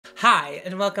Hi,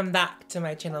 and welcome back to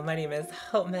my channel. My name is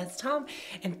hautemesstom,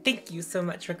 and thank you so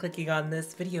much for clicking on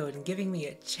this video and giving me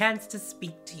a chance to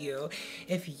speak to you.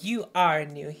 If you are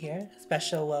new here,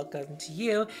 special welcome to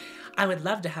you. I would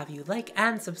love to have you like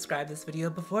and subscribe this video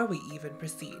before we even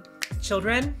proceed.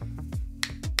 Children,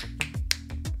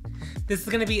 this is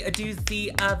gonna be a doozy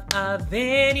of a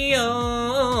video.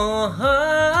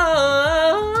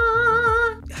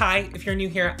 Hi, if you're new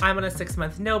here, I'm on a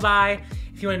 6-month no-buy.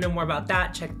 If you want to know more about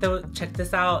that, check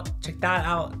this out, check that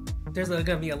out. There's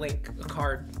gonna be a link, a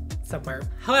card somewhere.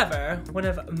 However, one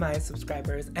of my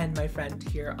subscribers and my friend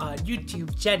here on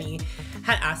YouTube, Jenny,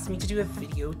 had asked me to do a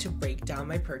video to break down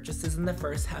my purchases in the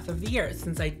first half of the year.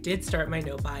 Since I did start my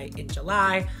no-buy in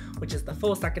July, which is the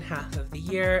full second half of the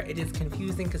year, it is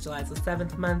confusing because July is the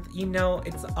 7th month. You know,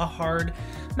 it's a hard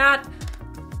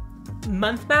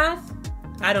month math.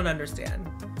 I don't understand.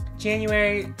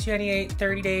 January, 28,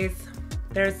 30 days.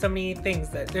 There's so many things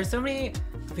there's so many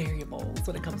variables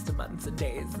when it comes to months and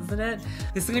days, isn't it?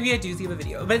 This is gonna be a doozy of a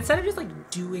video, but instead of just like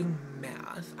doing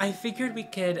math, I figured we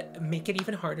could make it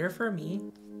even harder for me,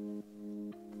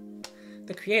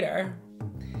 the creator,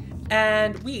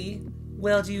 and we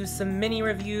will do some mini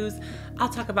reviews. I'll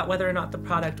talk about whether or not the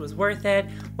product was worth it,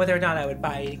 whether or not I would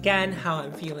buy it again, how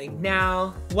I'm feeling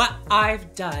now. What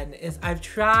I've done is I've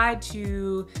tried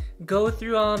to go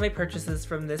through all of my purchases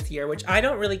from this year, which I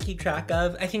don't really keep track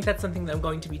of. I think that's something that I'm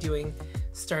going to be doing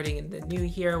starting in the new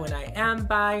year when I am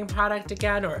buying product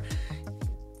again, or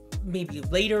maybe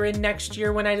later in next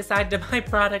year when I decide to buy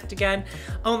product again,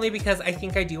 only because I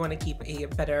think I do want to keep a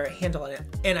better handle on it.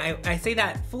 And I say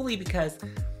that fully because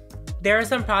there are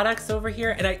some products over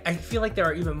here, and I feel like there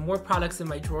are even more products in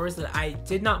my drawers that I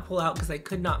did not pull out because I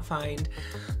could not find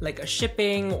like a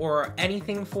shipping or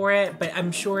anything for it, but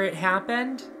I'm sure it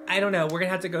happened. I don't know, we're gonna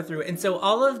have to go through it. And so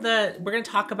all of we're gonna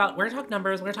talk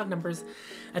numbers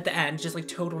at the end, just like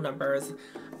total numbers.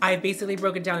 I basically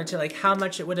broke it down into like how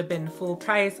much it would have been full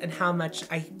price and how much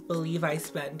I believe I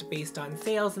spent based on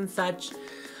sales and such,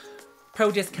 pro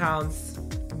discounts,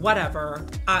 whatever.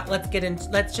 Let's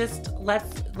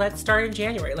start in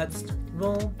January. Let's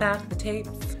roll back the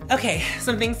tapes. Okay,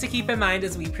 some things to keep in mind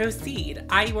as we proceed.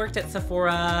 I worked at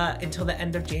Sephora until the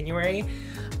end of January.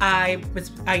 I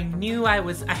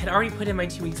had already put in my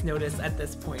 2 weeks notice at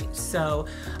this point. So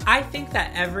I think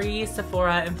that every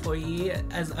Sephora employee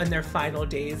on their final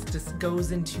days just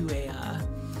goes into a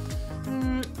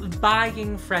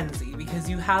buying frenzy because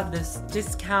you have this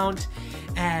discount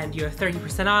and you're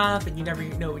 30% off and you never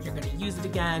know when you're going to use it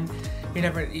again.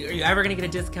 Are you ever going to get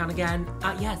a discount again?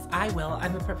 Yes, I will.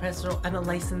 I'm a professional. I'm a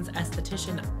licensed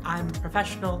esthetician. I'm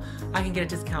professional. I can get a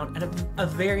discount at a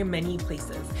very many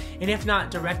places. And if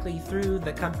not directly through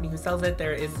the company who sells it,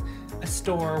 there is a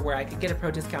store where I could get a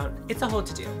pro discount. It's a whole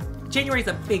to-do. January is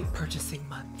a big purchasing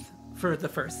month for the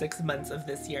first 6 months of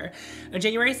this year. On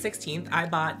January 16th, I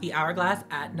bought the Hourglass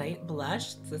at Night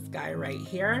blush. It's this guy right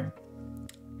here.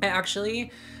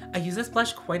 I use this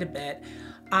blush quite a bit.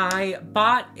 I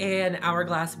bought an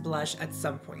Hourglass blush at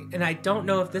some point, and I don't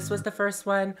know if this was the first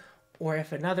one or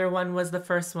if another one was the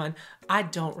first one. I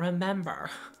don't remember.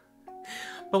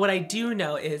 But what I do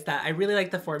know is that I really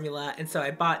like the formula, and so I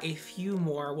bought a few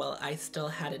more while I still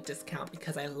had a discount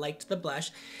because I liked the blush.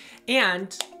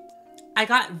 And I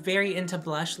got very into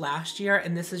blush last year,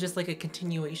 and this is just like a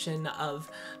continuation of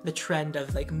the trend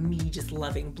of like me just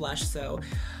loving blush. So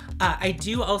I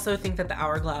do also think that the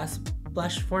Hourglass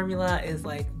blush formula is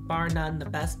like bar none the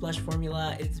best blush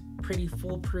formula. It's pretty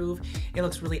foolproof. It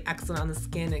looks really excellent on the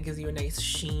skin. It gives you a nice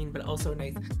sheen, but also a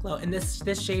nice glow. And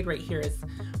this shade right here is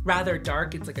rather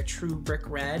dark. It's like a true brick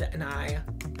red, and I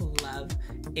love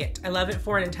it. I love it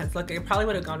for an intense look. It probably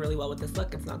would have gone really well with this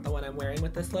look. It's not the one I'm wearing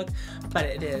with this look, but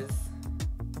it is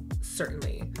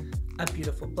certainly a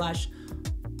beautiful blush.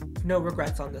 No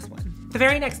regrets on this one. The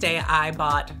very next day, I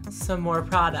bought some more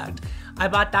product. I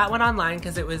bought that one online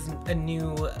because it was a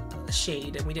new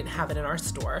shade and we didn't have it in our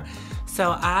store.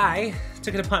 So I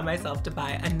took it upon myself to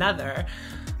buy another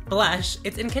blush.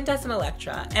 It's Incandescent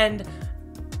Electra, and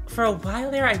for a while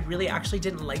there, I really actually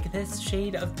didn't like this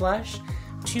shade of blush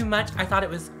too much. I thought it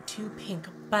was too pink,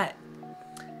 but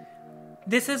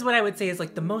this is what I would say is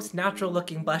like the most natural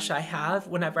looking blush I have.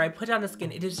 Whenever I put it on the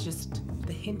skin, it is just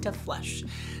the hint of flesh,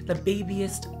 the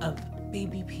babiest of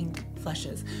baby pink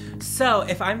flushes. So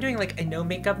if I'm doing like a no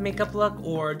makeup look,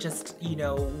 or just, you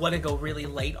know, want to go really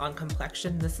light on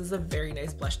complexion, this is a very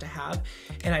nice blush to have.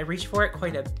 And I reached for it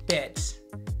quite a bit,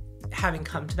 having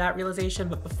come to that realization.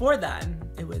 But before then,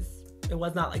 it was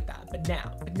not like that. But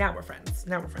now we're friends.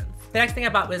 Now we're friends. The next thing I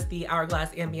bought was the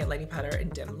Hourglass Ambient Lighting Powder in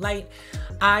Dim Light.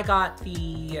 I got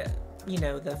the you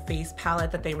know, the face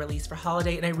palette that they released for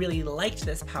holiday, and I really liked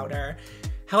this powder.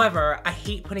 However, I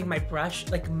hate putting my brush,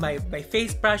 like my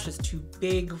face brush is too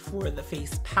big for the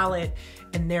face palette,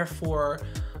 and therefore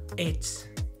it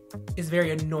is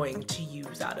very annoying to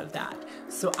use out of that.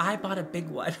 So I bought a big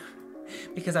one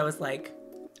because I was like,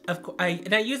 of course,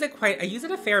 I use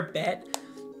it a fair bit.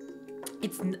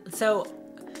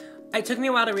 It took me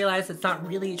a while to realize it's not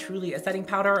really truly a setting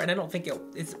powder, and I don't think it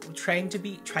is trying to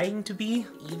be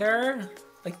either.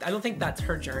 Like, I don't think that's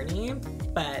her journey,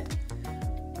 but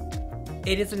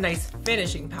it is a nice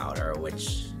finishing powder,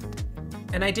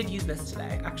 and I did use this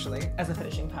today, actually, as a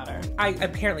finishing powder. I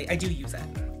do use it.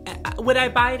 Would I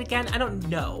buy it again? I don't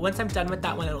know. Once I'm done with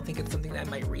that one, I don't think it's something that I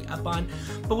might re-up on,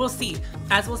 but we'll see.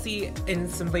 As we'll see in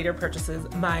some later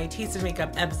purchases, my taste in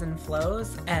makeup ebbs and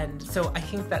flows, and so I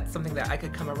think that's something that I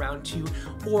could come around to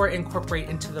or incorporate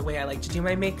into the way I like to do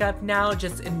my makeup now,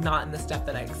 just not in the step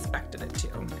that I expected it to.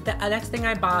 The next thing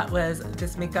I bought was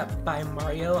this Makeup by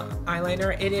Mario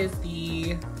eyeliner.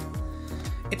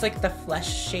 It's like the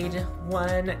flesh shade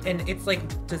one, and it's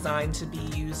like designed to be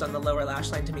used on the lower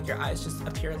lash line to make your eyes just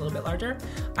appear a little bit larger.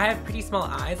 I have pretty small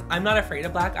eyes. I'm not afraid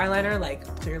of black eyeliner, like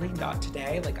clearly not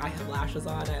today. Like I have lashes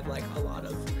on, I have like a lot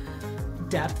of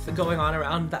depth going on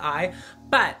around the eye.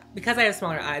 But because I have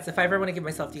smaller eyes, if I ever want to give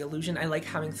myself the illusion, I like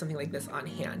having something like this on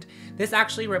hand. This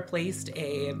actually replaced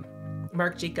a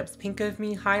Marc Jacobs Pink of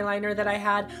Me highliner that I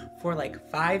had for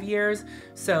like 5 years.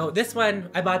 So this one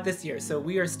I bought this year, so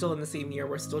we are still in the same year.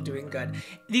 We're still doing good.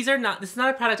 This is not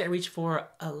a product I reach for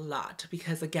a lot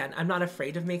because, again, I'm not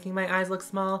afraid of making my eyes look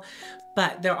small,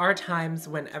 but there are times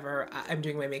whenever I'm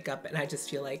doing my makeup and I just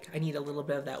feel like I need a little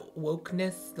bit of that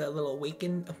wokeness, the little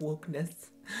awaken of wokeness,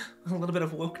 a little bit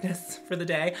of wokeness for the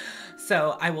day.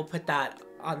 So I will put that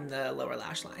on the lower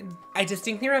lash line. I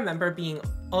distinctly remember being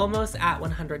almost at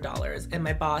 $100, and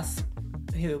my boss,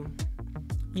 who,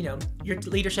 you know, your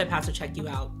leadership has to check you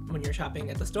out when you're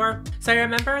shopping at the store. So I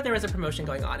remember there was a promotion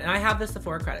going on, and I have this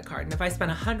Sephora credit card, and if I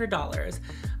spent $100,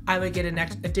 I would get an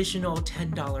additional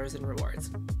 $10 in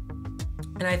rewards.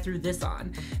 And I threw this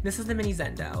on. This is the Mini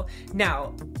Zendo.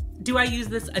 Now, do I use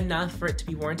this enough for it to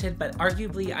be warranted? But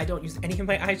arguably, I don't use any of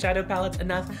my eyeshadow palettes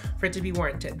enough for it to be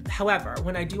warranted. However,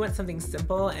 when I do want something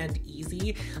simple and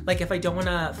easy, like if I don't want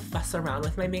to fuss around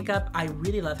with my makeup, I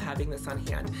really love having this on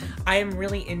hand. I am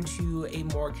really into a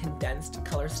more condensed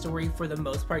color story. For the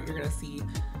most part, you're gonna see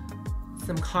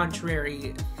some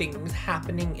contrary things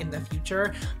happening in the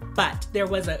future, but there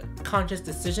was a conscious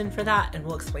decision for that, and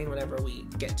we'll explain whenever we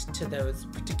get to those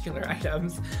particular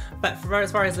items. But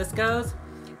as far as this goes,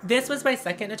 this was my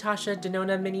second Natasha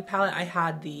Denona mini palette. I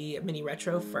had the mini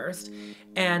retro first,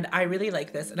 and I really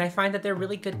like this, and I find that they're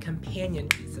really good companion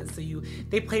pieces. So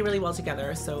they play really well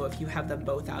together, so if you have them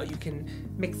both out, you can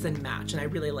mix and match, and I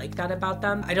really like that about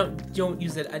them. I don't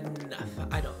use it enough,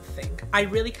 I don't think. I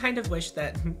really kind of wish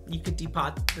that you could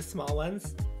depot the small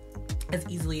ones as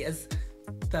easily as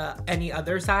any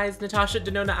other size Natasha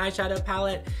Denona eyeshadow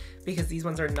palette, because these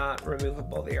ones are not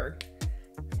removable, they are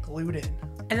glued in.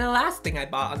 And the last thing I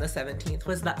bought on the 17th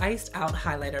was the Iced Out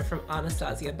highlighter from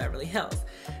Anastasia Beverly Hills.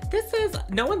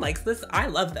 No one likes this. I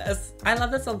love this. I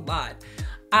love this a lot.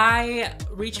 I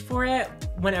reach for it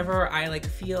whenever I like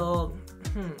feel,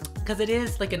 because it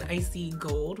is like an icy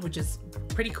gold, which is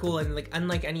pretty cool and like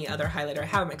unlike any other highlighter I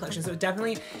have in my collection. So it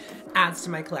definitely adds to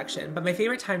my collection. But my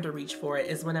favorite time to reach for it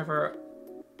is whenever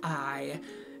I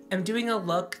am doing a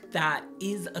look that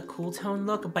is a cool tone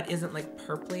look, but isn't like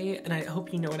purpley. And I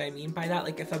hope you know what I mean by that.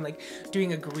 Like if I'm like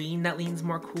doing a green that leans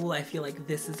more cool, I feel like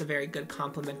this is a very good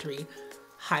complementary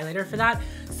highlighter for that.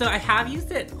 So I have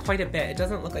used it quite a bit. It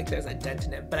doesn't look like there's a dent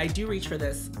in it, but I do reach for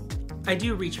this.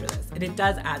 And it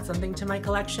does add something to my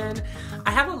collection.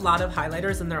 I have a lot of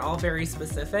highlighters and they're all very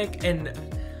specific, and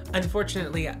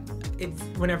unfortunately it's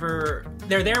whenever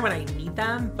they're there when I need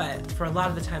them, but for a lot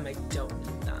of the time I don't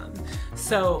need them.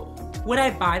 So would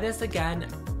I buy this again?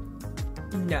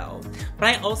 No.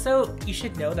 But you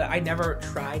should know that I never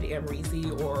tried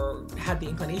Amrezy or had the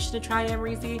inclination to try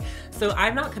Amrezy. So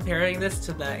I'm not comparing this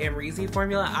to the Amrezy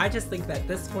formula. I just think that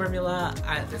this formula,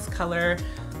 this color,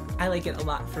 I like it a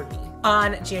lot for me.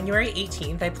 On January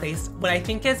 18th, I placed what I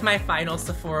think is my final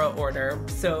Sephora order.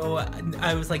 So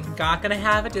I was like not gonna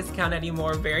have a discount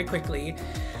anymore very quickly.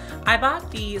 I bought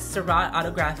the Surratt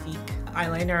Autographique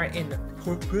eyeliner in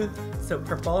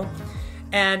purple,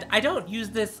 and I don't use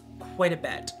this quite a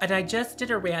bit. And I just did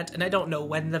a rant, and I don't know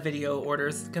when the video order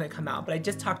is gonna come out, but I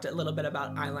just talked a little bit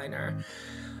about eyeliner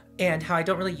and how I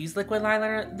don't really use liquid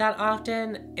eyeliner that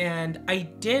often. And I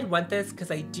did want this because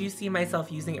I do see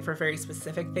myself using it for very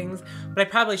specific things, but I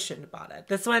probably shouldn't have bought it.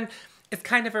 This one, it's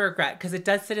kind of a regret because it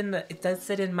does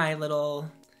sit in my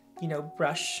little, you know,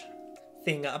 brush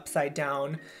thing upside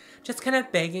down, just kind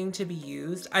of begging to be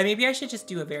used. Maybe I should just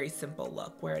do a very simple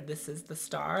look where this is the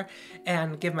star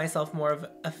and give myself more of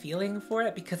a feeling for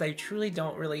it, because I truly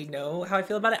don't really know how I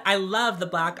feel about it. I love the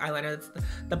black eyeliner. It's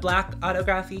the black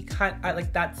autography cut.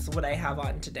 That's what I have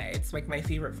on today. It's like my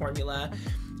favorite formula.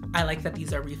 I like that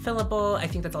these are refillable. I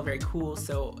think that's all very cool.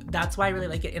 So that's why I really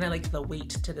like it. And I like the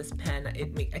weight to this pen. I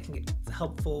think it's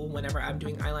helpful whenever I'm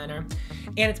doing eyeliner.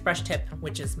 And it's brush tip,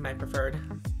 which is my preferred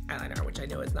eyeliner, which I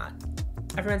know is not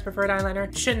everyone's preferred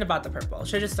eyeliner. Shouldn't have bought the purple.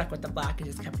 Should have just stuck with the black and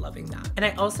just kept loving that. And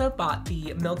I also bought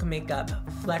the Milk Makeup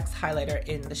Flex highlighter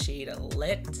in the shade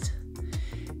Lit.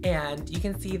 And you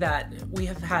can see that we've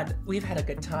had a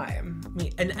good time.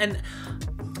 And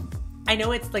I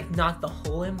know it's like not the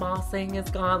whole embossing is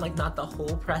gone, like not the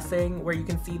whole pressing where you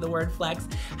can see the word flex.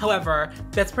 However,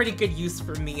 that's pretty good use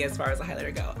for me as far as a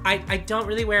highlighter go. I don't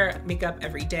really wear makeup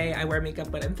every day. I wear makeup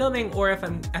when I'm filming, or if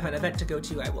I have an event to go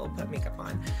to, I will put makeup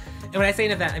on. And when I say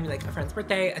an event, I mean like a friend's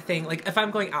birthday, a thing. Like if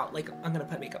I'm going out, like I'm gonna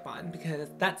put makeup on because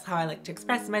that's how I like to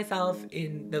express myself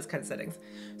in those kind of settings.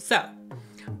 So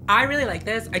I really like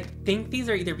this. I think these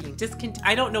are either being discontinued.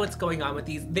 I don't know what's going on with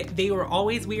these. They were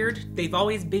always weird. They've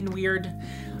always been weird.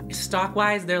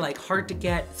 Stock-wise, they're like hard to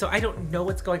get. So I don't know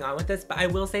what's going on with this, but I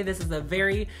will say this is a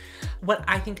very, what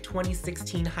I think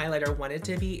 2016 highlighter wanted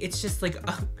to be. It's just like,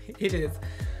 it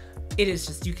is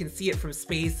just, you can see it from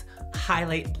space,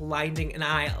 highlight blinding, and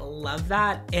I love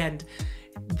that. And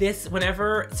this,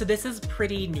 so this is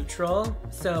pretty neutral.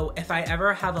 So if I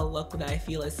ever have a look that I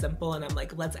feel is simple and I'm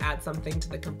like, let's add something to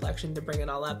the complexion to bring it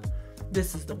all up,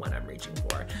 this is the one I'm reaching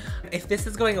for. If this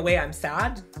is going away, I'm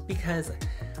sad, because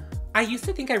I used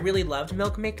to think I really loved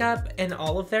Milk Makeup and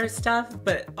all of their stuff,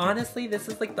 but honestly, this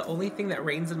is like the only thing that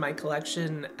reigns in my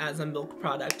collection as a Milk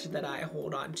product that I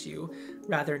hold on to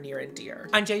rather near and dear.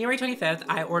 On January 25th,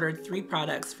 I ordered 3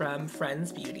 products from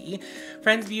Friends Beauty.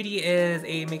 Friends Beauty is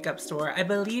a makeup store. I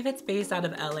believe it's based out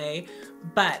of LA,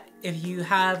 but if you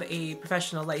have a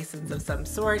professional license of some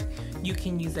sort, you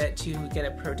can use it to get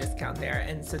a pro discount there.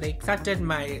 And so they accepted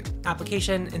my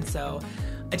application, and so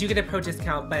I do get a pro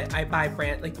discount, but I buy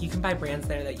you can buy brands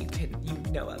there that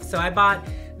you know of. So I bought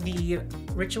the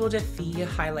Ritual Defy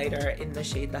highlighter in the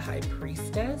shade The High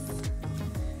Priestess.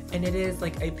 And it is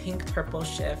like a pink purple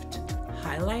shift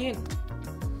highlight.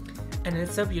 And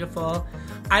it's so beautiful.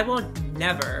 I will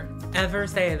never, ever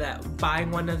say that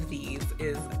buying one of these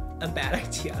is a bad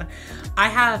idea. I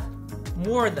have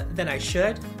more than I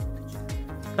should,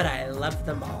 but I love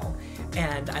them all.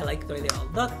 And I like the way they all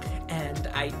look, and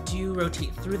I do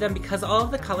rotate through them because all of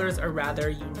the colors are rather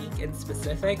unique and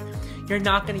specific. You're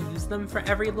not going to use them for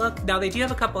every look. Now, they do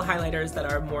have a couple highlighters that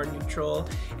are more neutral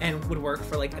and would work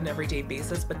for like an everyday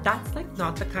basis, but that's like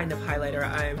not the kind of highlighter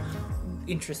I'm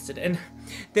interested in.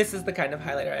 This is the kind of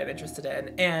highlighter I'm interested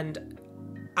in, and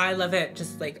I love it.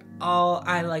 Just like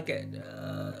I like it.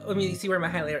 I mean, you see where my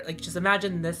highlighter, like just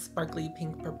imagine this sparkly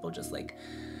pink purple just like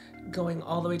going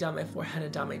all the way down my forehead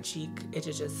and down my cheek.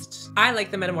 I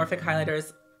like the metamorphic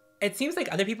highlighters. It seems like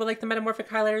other people like the metamorphic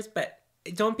highlighters, but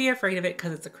don't be afraid of it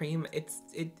because it's a cream.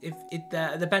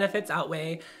 The benefits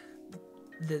outweigh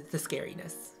the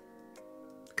scariness.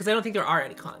 Because I don't think there are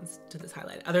any cons to this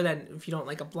highlight, other than if you don't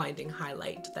like a blinding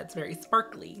highlight that's very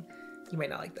sparkly, you might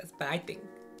not like this. But I think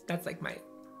that's like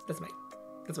that's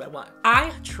what I want.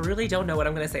 I truly don't know what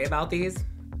I'm gonna say about these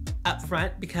up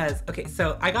front because, okay,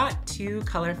 so I got 2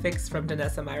 color fix from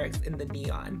Danessa Myricks in the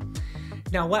neon.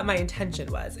 Now what my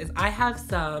intention is I have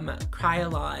some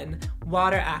Kryolan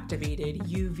water activated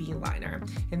UV liner,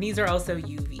 and these are also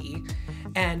UV,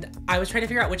 and I was trying to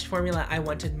figure out which formula I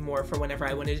wanted more for whenever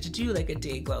I wanted to do like a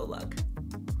day glow look.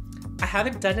 I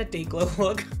haven't done a day glow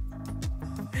look.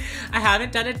 I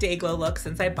haven't done a day glow look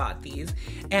since I bought these,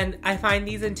 and I find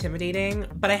these intimidating,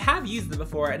 but I have used them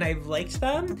before and I've liked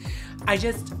them. I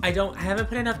haven't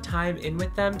put enough time in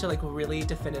with them to like really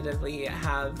definitively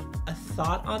have a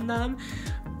thought on them,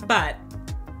 but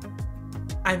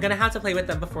I'm gonna have to play with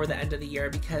them before the end of the year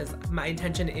because my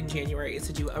intention in January is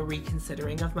to do a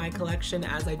reconsidering of my collection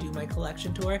as I do my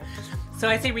collection tour. So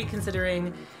I say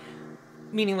reconsidering,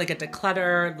 meaning like a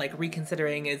declutter, like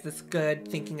reconsidering, is this good,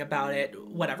 thinking about it,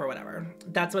 whatever.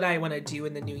 That's what I want to do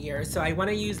in the new year. So I want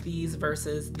to use these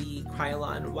versus the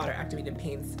Kryolan water activated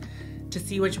paints to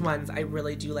see which ones I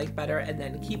really do like better, and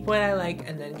then keep what I like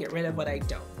and then get rid of what I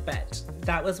don't. But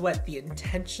that was what the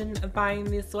intention of buying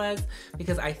this was,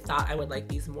 because I thought I would like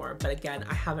these more. But again,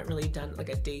 I haven't really done like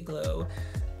a day glow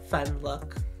fun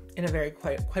look in a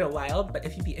quite a while. But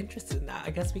if you'd be interested in that,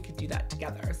 I guess we could do that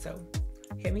together. So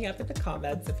hit me up in the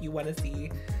comments if you want to see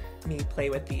me play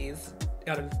with these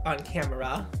on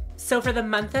camera. So for the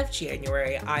month of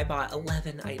January, I bought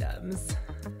 11 items.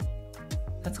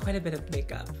 That's quite a bit of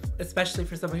makeup, especially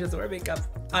for someone who doesn't wear makeup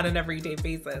on an everyday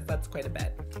basis. That's quite a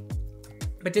bit.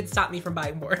 But did stop me from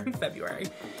buying more in February.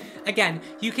 Again,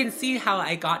 you can see how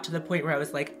I got to the point where I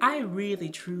was like, I really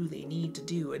truly need to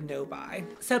do a no buy.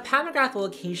 So Pat McGrath will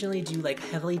occasionally do like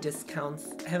heavily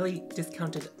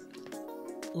discounted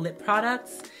lip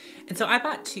products. And so I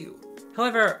bought 2.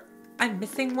 However, I'm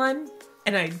missing one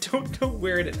and I don't know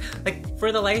where it is. Like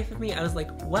for the life of me, I was like,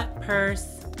 what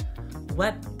purse,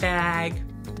 what bag,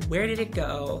 where did it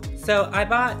go? So I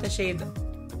bought the shade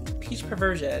Peach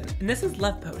Perversion, and this is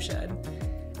Love Potion.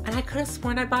 And I could have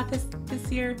sworn I bought this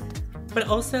year, but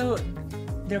also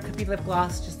there could be lip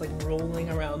gloss just like rolling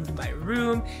around my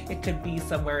room. It could be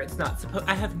somewhere it's not supposed.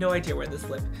 I have no idea where this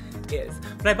lip is,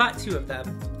 but I bought 2 of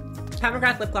them. Pat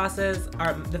McGrath lip glosses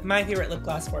are my favorite lip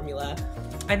gloss formula.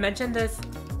 I mentioned this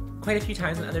quite a few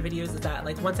times in other videos, is that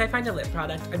like once I find a lip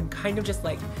product, I'm kind of just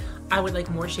like, I would like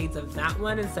more shades of that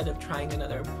one instead of trying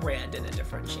another brand in a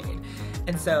different shade.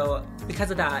 And so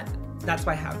because of that, that's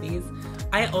why I have these.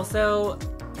 I also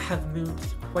have moved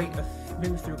through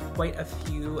quite a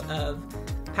few of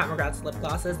Pat McGrath's lip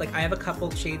glosses. Like I have a couple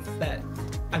shades that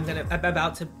I'm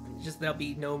about to just, there'll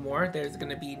be no more. There's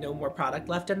gonna be no more product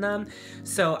left in them.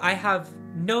 So I have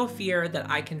no fear that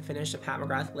I can finish a Pat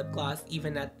McGrath lip gloss,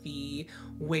 even at the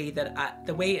way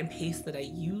and pace that I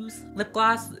use lip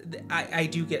gloss. I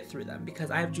do get through them because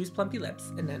I have juice plumpy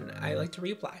lips, and then I like to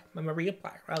reapply. I'm a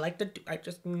reapplier.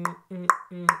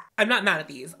 I'm not mad at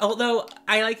these, although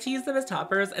I like to use them as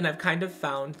toppers, and I've kind of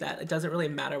found that it doesn't really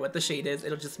matter what the shade is.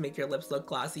 It'll just make your lips look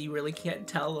glossy. You really can't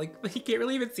tell, like you can't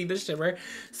really even see the shimmer.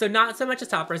 So not so much as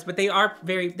toppers, but they're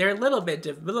a little bit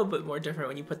more different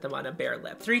when you put them on a bare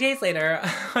lip. 3 days later,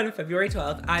 on February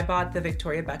 12th, I bought the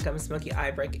Victoria Beckham Smoky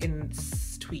Eye Brick in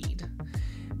Tweed.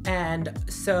 And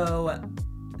so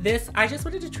I just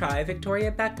wanted to try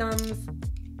Victoria Beckham's.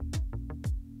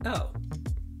 Oh,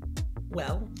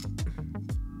 well,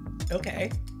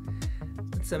 okay.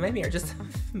 So my mirror just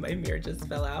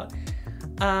fell out.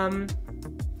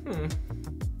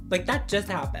 Like that just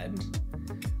happened.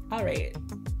 All right.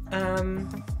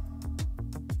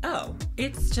 Oh,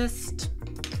 it's just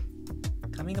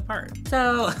coming apart.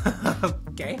 So,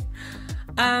 okay.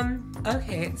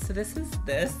 Okay, so this is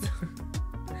this.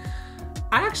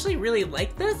 I actually really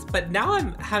like this, but now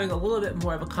I'm having a little bit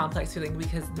more of a complex feeling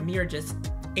because the mirror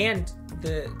and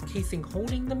the casing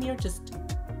holding the mirror just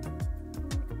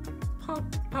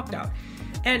popped out.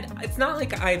 And it's not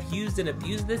like I've used and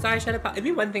abused this eyeshadow palette. It'd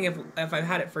be one thing if I've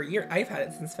had it for a year. I've had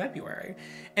it since February.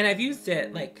 And I've used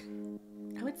it like,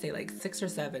 I would say like 6 or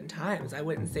 7 times. I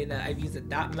wouldn't say that I've used it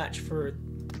that much for,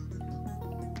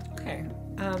 okay.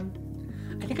 I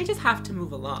think I just have to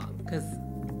move along because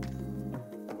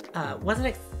wasn't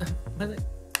expecting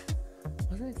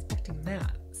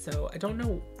that. So I don't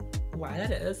know why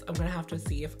that is. I'm gonna have to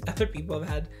see if other people have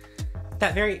had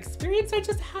that very experience I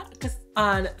just had. Because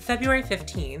on February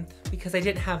 15th, because I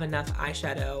didn't have enough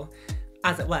eyeshadow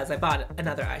as it was, I bought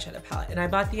another eyeshadow palette, and I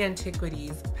bought the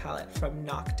Antiquities palette from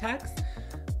Noctex.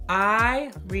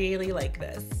 I really like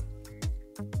this.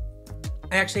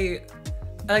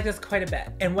 I like this quite a bit.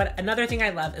 And another thing I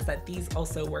love is that these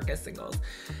also work as singles.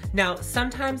 Now,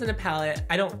 sometimes in a palette,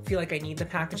 I don't feel like I need the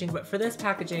packaging, but for this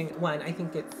packaging, one, I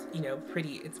think it's,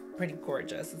 it's pretty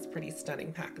gorgeous. It's pretty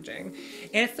stunning packaging.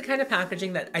 And it's the kind of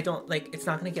packaging that I don't like, it's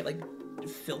not gonna get like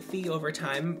filthy over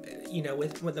time,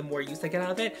 with the more use I get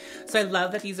out of it. So I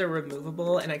love that these are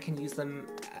removable and I can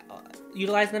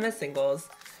utilize them as singles.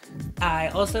 I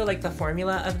also like the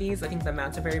formula of these. I think the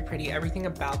mattes are very pretty. Everything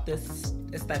about this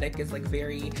aesthetic is like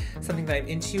very something that I'm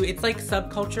into. It's like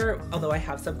subculture, although I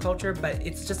have subculture, but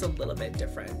it's just a little bit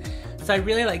different. So I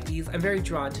really like these. I'm very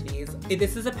drawn to these.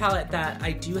 This is a palette that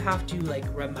I do have to like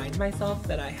remind myself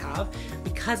that I have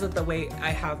because of the way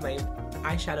I have my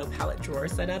eyeshadow palette drawer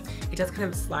set up. It does kind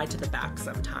of slide to the back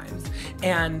sometimes.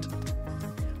 And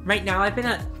right now I've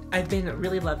been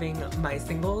really loving my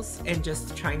singles and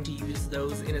just trying to use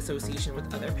those in association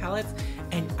with other palettes,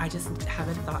 and I just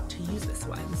haven't thought to use this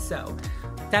one. So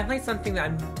definitely something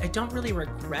that I don't really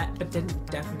regret, but didn't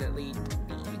definitely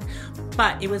need.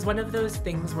 But it was one of those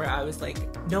things where I was like,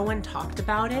 no one talked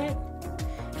about it.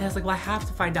 And I was like, well, I have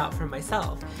to find out for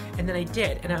myself. And then I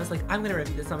did, and I was like, I'm gonna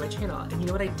review this on my channel. And you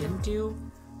know what I didn't do?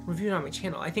 Review it on my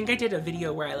channel. I think I did a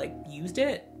video where I like used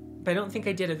it, but I don't think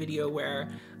I did a video where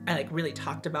I like really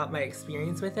talked about my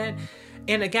experience with it.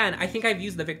 And again, I think I've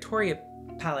used the Victoria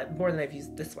palette more than I've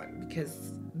used this one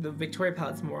because the Victoria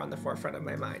palette's more on the forefront of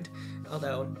my mind.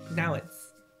 Although now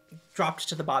it's dropped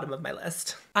to the bottom of my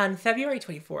list. On February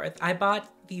 24th, I bought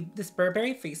this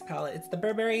Burberry face palette. It's the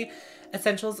Burberry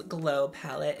Essentials Glow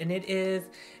palette, and it is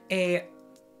a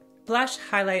blush,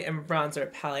 highlight, and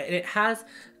bronzer palette. And it has,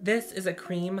 this is a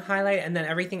cream highlight, and then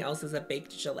everything else is a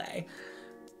baked gelée.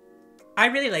 I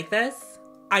really like this.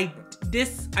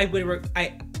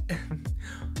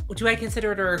 Do I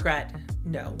consider it a regret?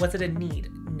 No. Was it a need?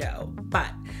 No.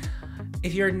 But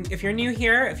if you're new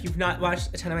here, if you've not watched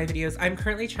a ton of my videos, I'm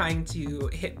currently trying to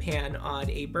hit pan on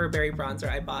a Burberry bronzer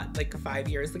I bought like 5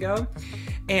 years ago.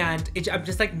 And I'm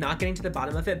just like not getting to the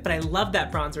bottom of it, but I love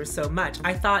that bronzer so much.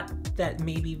 I thought that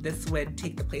maybe this would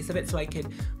take the place of it so I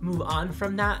could move on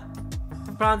from that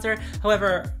bronzer.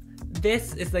 However,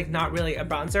 this is like not really a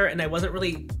bronzer, and I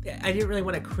didn't really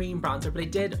want a cream bronzer, but I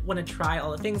did want to try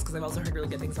all the things because I've also heard really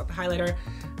good things about the highlighter.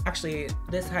 Actually,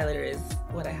 this highlighter is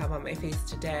what I have on my face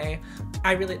today.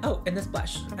 Oh, and this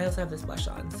blush. I also have this blush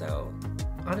on, so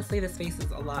honestly, this face is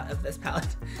a lot of this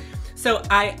palette. So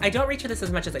I don't reach for this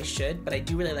as much as I should, but I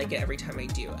do really like it every time I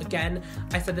do. Again,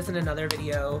 I said this in another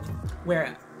video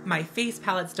where my face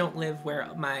palettes don't live where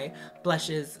my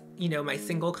blushes, you know, my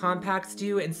single compacts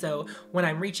do. And so when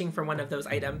I'm reaching for one of those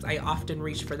items, I often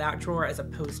reach for that drawer as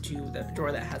opposed to the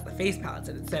drawer that has the face palettes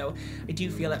in it. So I do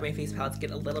feel that my face palettes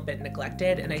get a little bit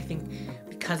neglected. And I think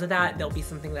because of that, there'll be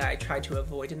something that I try to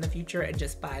avoid in the future and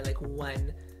just buy like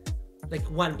one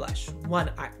blush,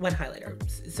 one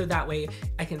highlighter. So that way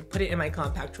I can put it in my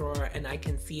compact drawer and I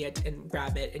can see it and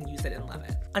grab it and use it and love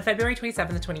it. On February 27th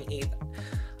and 28th,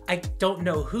 I don't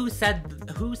know who said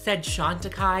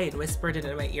Chantecaille and whispered it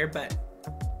in my ear, but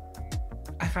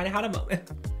I kind of had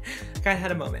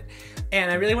a moment.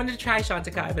 And I really wanted to try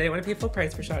Chantecaille, but I didn't want to pay full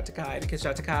price for Chantecaille because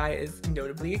Chantecaille is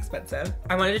notably expensive.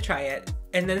 I wanted to try it.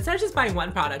 And then instead of just buying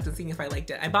one product and seeing if I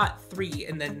liked it, I bought 3,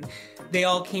 and then they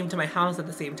all came to my house at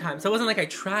the same time. So it wasn't like I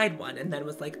tried one and then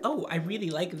was like, oh, I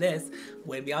really like this.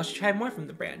 Maybe I should try more from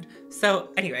the brand. So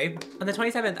anyway, on the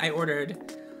 27th, I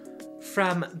ordered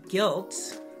from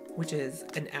Gilt, which is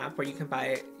an app where you can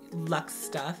buy luxe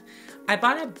stuff. I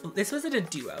bought this was in a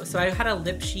duo, so I had a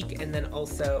lip chic and then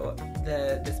also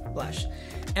this blush.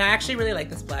 And I actually really like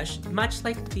this blush, much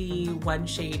like the one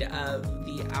shade of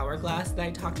the Hourglass that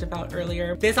I talked about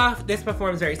earlier. This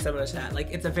performs very similar to that. Like,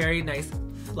 it's a very nice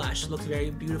flush, looks very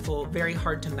beautiful, very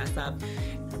hard to mess up.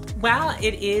 While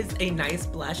it is a nice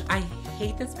blush, I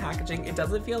hate this packaging. It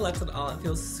doesn't feel luxe at all. It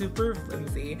feels super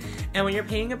flimsy. And when you're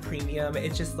paying a premium,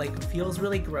 it just like feels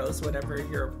really gross whenever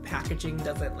your packaging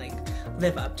doesn't like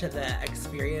live up to the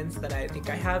experience that I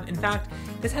think I have. In fact,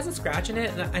 this has a scratch in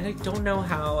it, and I don't know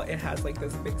how it has like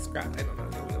this big scratch. I don't know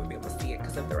if you'll be able to see it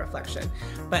because of the reflection.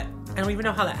 But I don't even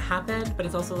know how that happened, but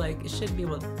it's also like, it shouldn't be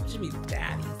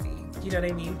that easy. You know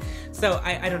what I mean? So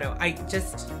I don't know.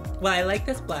 Well, I like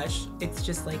this blush. It's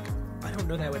just like, I don't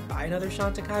know that I would buy another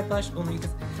Chantecaille blush only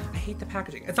because I hate the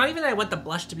packaging. It's not even that I want the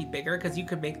blush to be bigger, because you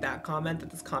could make that comment that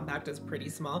this compact is pretty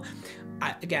small.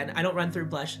 Again, I don't run through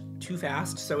blush too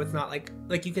fast, so it's not like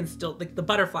you can still, like, the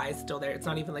butterfly is still there. It's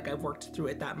not even like I've worked through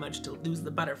it that much to lose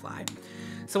the butterfly.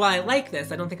 So while I like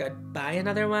this, I don't think I'd buy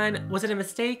another one. Was it a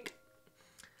mistake?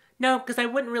 No, because I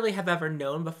wouldn't really have ever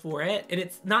known before it, and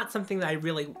it's not something that I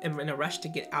really am in a rush to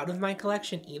get out of my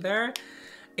collection either.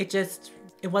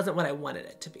 It wasn't what I wanted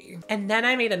it to be. And then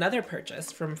I made another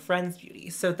purchase from Friends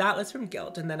Beauty. So that was from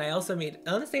Gilt, and then I also made,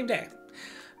 on the same day,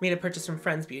 made a purchase from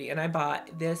Friends Beauty, and I bought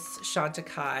this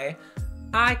Chantecaille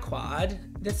Eye Quad.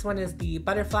 This one is the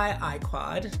Butterfly Eye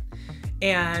Quad,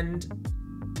 and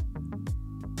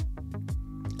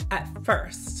at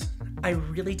first, I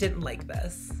really didn't like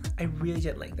this.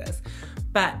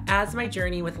 But as my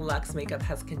journey with luxe makeup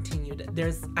has continued,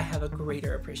 I have a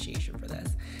greater appreciation for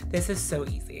this. This is so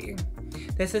easy.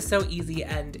 This is so easy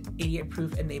and idiot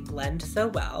proof, and they blend so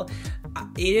well.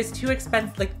 It is too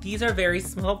expensive. Like, these are very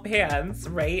small pans,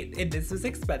 right? And this is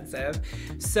expensive.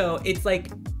 So it's like,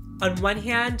 on one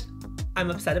hand, I'm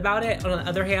upset about it. On the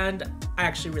other hand, I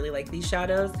actually really like these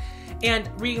shadows. And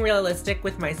being realistic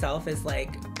with myself is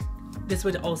like, this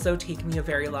would also take me a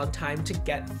very long time to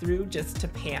get through just to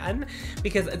pan,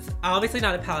 because it's obviously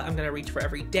not a palette I'm gonna reach for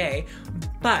every day.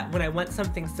 But when I want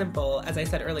something simple, as I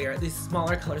said earlier, these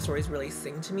smaller color stories really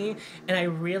sing to me. And I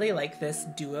really like this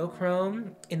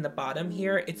duochrome in the bottom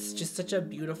here. It's just such a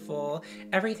beautiful,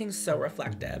 everything's so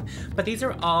reflective. But these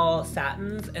are all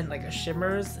satins and like a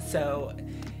shimmers,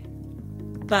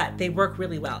 but they work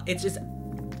really well. It's just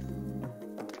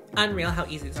unreal how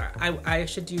easy these are. I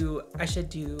should do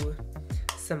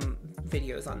some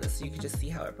videos on this so you can just see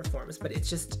how it performs, but it's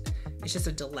just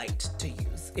a delight to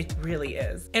use. It really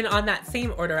is. And on that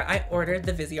same order, I ordered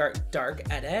the Viseart Dark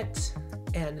Edit.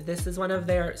 and this is one of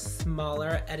their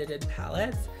smaller edited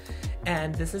palettes,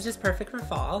 and this is just perfect for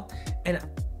fall. And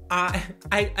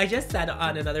I just said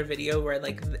on another video where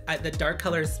like the dark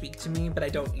colors speak to me, but I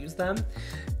don't use them.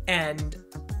 And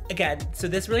again, so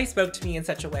this really spoke to me in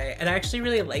such a way, and I actually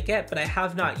really like it, but I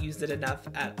have not used it enough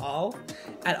at all.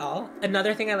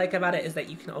 Another thing I like about it is that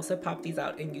you can also pop these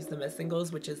out and use them as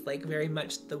singles, which is like very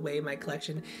much the way my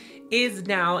collection is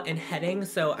now and heading.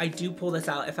 So I do pull this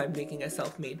out if I'm making a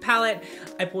self-made palette.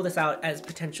 I pull this out as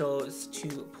potentials to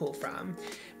pull from.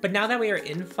 But now that we are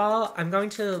in fall, I'm going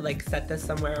to like set this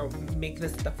somewhere, make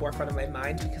this the forefront of my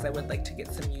mind, because I would like to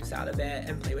get some use out of it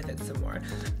and play with it some more.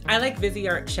 I like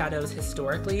Viseart shadows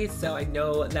historically, so I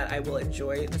know that I will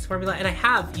enjoy this formula, and I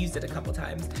have used it a couple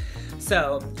times.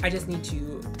 So I just need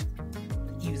to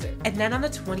use it. And then on the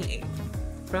 28th,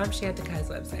 from Chanticai's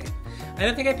website, I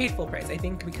don't think I paid full price. I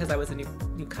think because I was a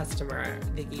new customer,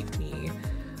 they gave me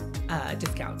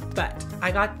discount, but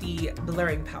I got the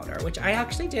blurring powder, which I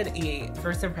actually did a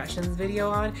first impressions video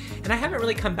on, and I haven't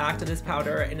really come back to this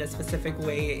powder in a specific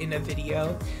way in a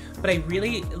video, but I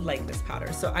really like this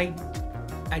powder. So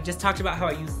I just talked about how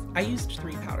I used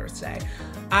 3 powders today.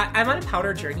 I'm on a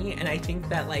powder journey, and I think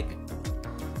that like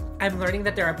I'm learning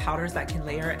that there are powders that can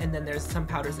layer, and then there's some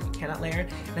powders that you cannot layer.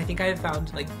 And I think I have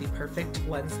found like the perfect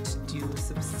ones to do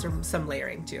some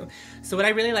layering to. So what I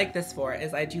really like this for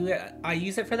is I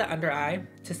use it for the under eye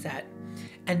to set.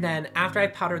 And then after I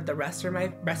powdered the rest of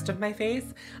my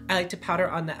face, I like to powder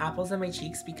on the apples of my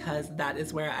cheeks, because that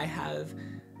is where I have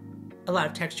a lot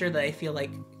of texture that I feel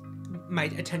like my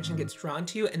attention gets drawn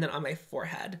to, and then on my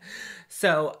forehead.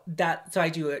 So I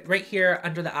do it right here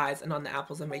under the eyes and on the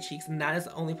apples of my cheeks, and that is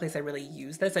the only place I really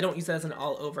use this. I don't use it as an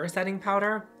all over setting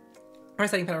powder or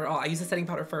setting powder at all. I use the setting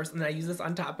powder first, and then I use this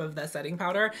on top of the setting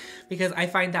powder, because I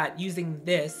find that using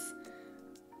this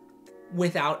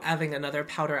without having another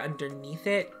powder underneath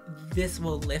it, this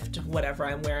will lift whatever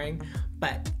I'm wearing,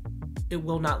 but it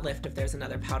will not lift if there's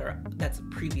another powder that's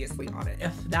previously on it,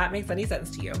 if that makes any sense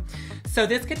to you. So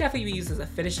this could definitely be used as a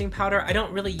finishing powder. I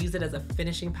don't really use it as a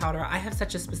finishing powder. I have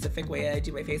such a specific way I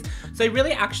do my face. So I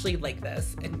really actually like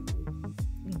this, and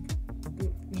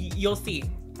you'll see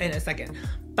in a second.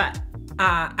 But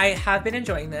I have been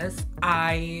enjoying this.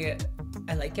 I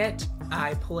like it.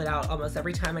 I pull it out almost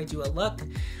every time I do a look.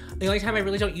 The only time I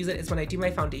really don't use it is when I do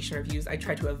my foundation reviews. I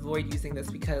try to avoid using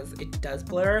this because it does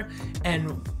blur,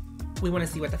 and we want to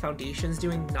see what the foundation's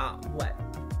doing, not what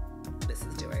this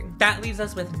is doing. That leaves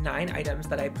us with 9 items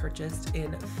that I purchased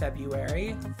in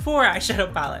February. 4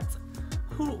 eyeshadow palettes.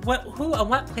 Who on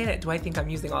what planet do I think I'm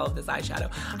using all of this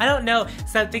eyeshadow? I don't know.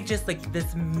 Something just like this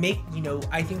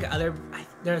I think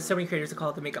there are so many creators who call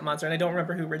it the makeup monster, and I don't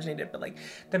remember who originated it, but like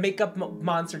the makeup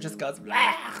monster just goes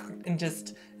blah, and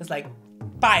just is like,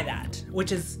 buy that,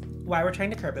 which is why we're trying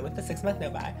to curb it with the 6-month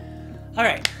no buy. All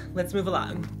right, let's move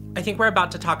along. I think we're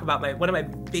about to talk about one of my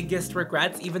biggest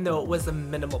regrets, even though it was a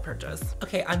minimal purchase.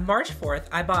 Okay, on March 4th,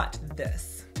 I bought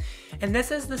this. And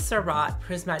this is the Surratt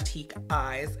Prismatique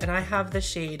Eyes, and I have the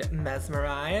shade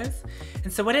Mesmerize.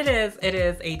 And so what it is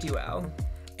a duo.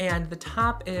 And the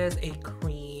top is a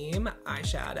cream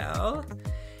eyeshadow,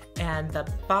 and the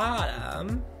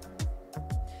bottom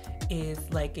is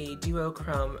like a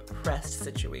duochrome pressed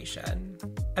situation.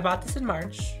 I bought this in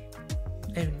March.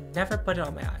 I've never put it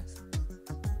on my eyes.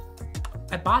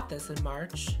 I bought this in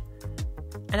March,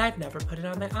 and I've never put it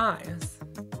on my eyes.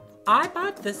 I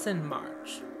bought this in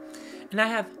March, and I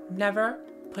have never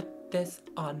put this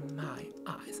on my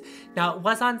eyes. Now, it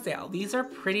was on sale. These are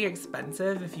pretty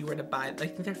expensive if you were to buy, I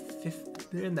think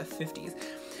they're in the 50s.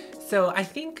 So I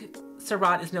think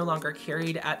Surratt is no longer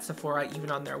carried at Sephora,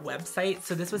 even on their website.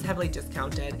 So this was heavily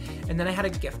discounted, and then I had a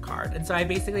gift card, and so I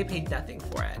basically paid nothing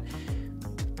for it.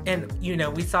 And,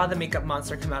 we saw the makeup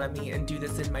monster come out of me and do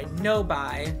this in my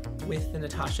no-buy with the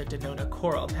Natasha Denona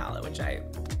Coral palette, which I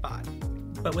bought,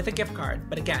 but with a gift card.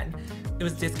 But again, it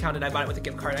was discounted. I bought it with a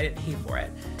gift card. I didn't pay for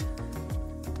it.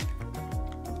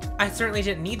 I certainly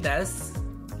didn't need this.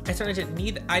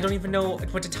 I don't even know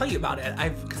what to tell you about it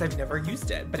because I've never used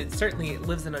it, but it certainly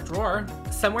lives in a drawer.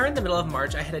 Somewhere in the middle of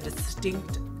March, I had a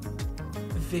distinct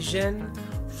vision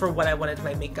for what I wanted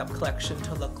my makeup collection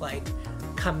to look like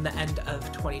come the end of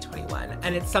 2021.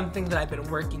 And it's something that I've been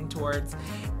working towards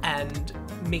and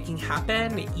making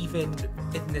happen even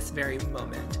in this very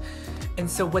moment. And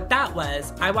so what that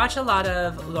was, I watch a lot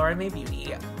of Laura May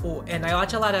Beauty, and I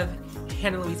watch a lot of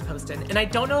Hannah Louise Poston. And I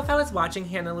don't know if I was watching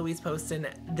Hannah Louise Poston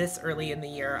this early in the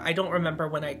year. I don't remember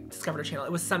when I discovered her channel.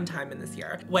 It was sometime in this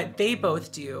year. What they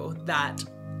both do that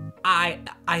I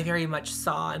very much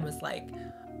saw and was like,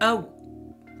 oh,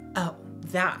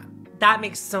 that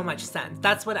makes so much sense.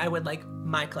 That's what I would like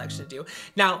my collection to do.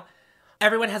 Now,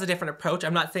 everyone has a different approach.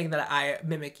 I'm not saying that I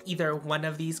mimic either one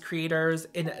of these creators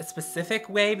in a specific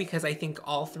way, because I think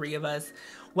all three of us,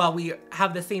 while we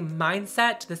have the same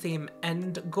mindset, the same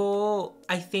end goal,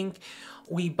 I think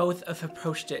we both have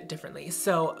approached it differently.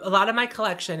 So a lot of my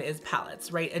collection is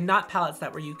palettes, right? And not palettes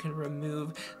that where you can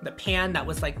remove the pan. That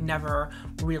was like never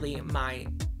really my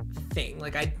thing.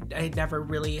 Like I never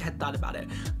really had thought about it.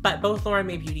 But both Laura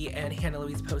May Beauty and Hannah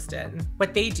Louise Poston,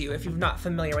 what they do, if you're not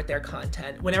familiar with their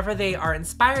content, whenever they are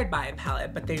inspired by a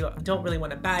palette but they don't really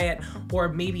want to buy it, or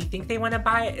maybe think they want to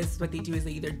buy it, is what they do is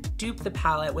they either dupe the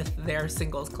palette with their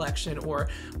singles collection or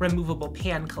removable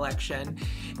pan collection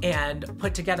and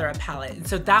put together a palette. And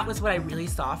so that was what I really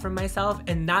saw from myself,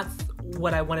 and that's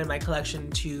what I wanted my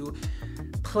collection to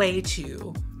play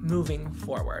to moving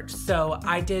forward. So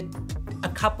I did a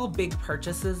couple big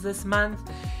purchases this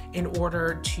month in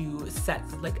order to set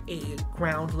like a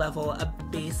ground level, a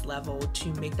base level,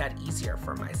 to make that easier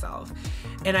for myself.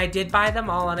 And I did buy them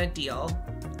all on a deal.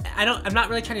 I'm not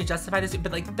really trying to justify this,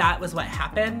 but like that was what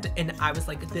happened, and I was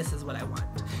like, this is what I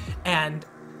want. And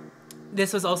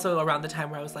this was also around the time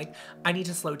where I was like, I need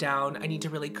to slow down. I need to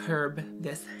really curb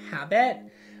this habit.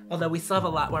 Although we still have a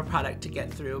lot more product to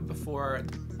get through before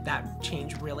that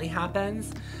change really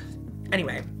happens.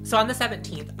 Anyway, so on the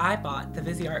 17th, I bought the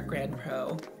Viseart Grand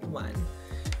Pro 1.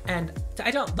 And I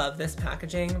don't love this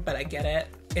packaging, but I get it.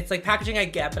 It's like packaging I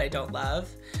get, but I don't love.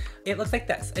 It looks like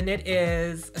this, and it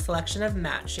is a selection of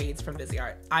matte shades from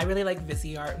Viseart. I really like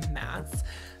Viseart mattes.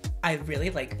 I really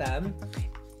like them.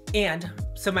 And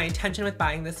so my intention with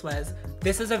buying this was,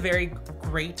 this is a very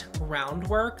great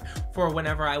groundwork for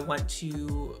whenever I want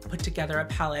to put together a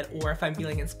palette, or if I'm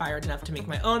feeling inspired enough to make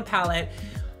my own palette.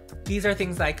 These are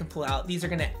things that I can pull out. These are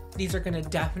gonna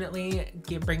definitely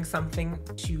bring something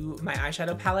to my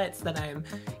eyeshadow palettes that I'm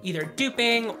either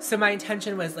duping. So my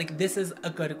intention was like, this is a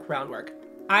good groundwork.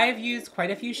 I've used quite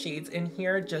a few shades in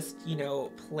here, just, you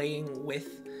know, playing with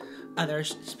other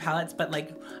palettes, but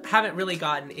like I haven't really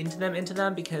gotten into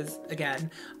them because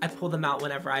again, I pull them out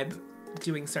whenever I'm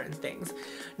doing certain things.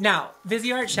 Now,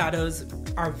 Viseart shadows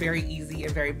are very easy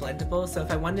and very blendable, so if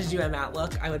I wanted to do a matte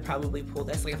look, I would probably pull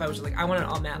this. Like if I was just like, I want an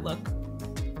all matte look,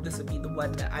 this would be the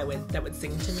one that would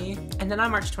sing to me. And then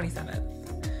on March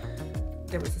 27th,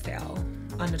 there was a sale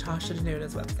on Natasha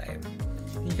Denona's website.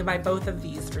 You can buy both of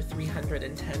these for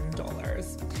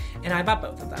 $310. And I bought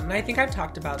both of them. And I think I've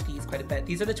talked about these quite a bit.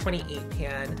 These are the 28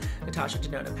 pan Natasha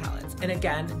Denona palettes. And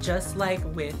again, just like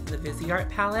with the Viseart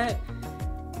palette,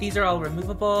 these are all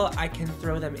removable. I can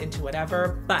throw them into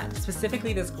whatever, but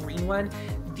specifically this green one,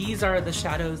 these are the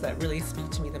shadows that really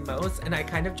speak to me the most. And I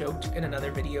kind of joked in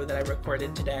another video that I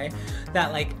recorded today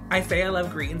that like, I say I love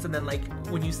greens, and then like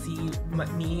when you see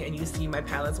me and you see my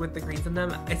palettes with the greens in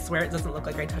them, I swear it doesn't look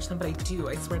like I touched them, but I do.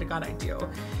 I swear to God I do.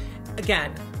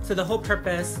 Again, so the whole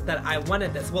purpose that I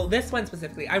wanted this, well, this one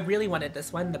specifically, I really wanted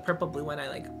this one. The purple blue one I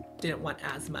like didn't want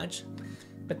as much,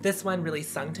 but this one really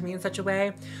sung to me in such a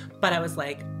way. But I was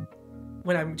like,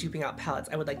 when I'm duping out palettes,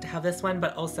 I would like to have this one,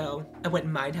 but also I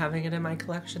wouldn't mind having it in my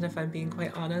collection if I'm being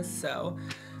quite honest. So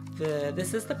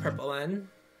this is the purple one,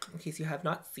 in case you have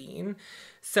not seen.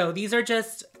 So these are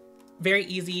just very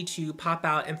easy to pop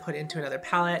out and put into another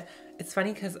palette. It's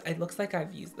funny because it looks like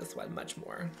I've used this one much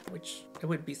more, which I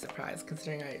wouldn't be surprised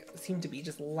considering I seem to be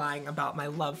just lying about my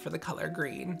love for the color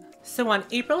green. So on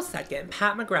April 2nd,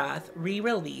 Pat McGrath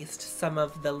re-released some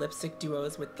of the lipstick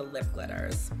duos with the lip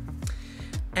glitters.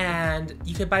 And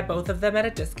you could buy both of them at a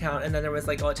discount, and then there was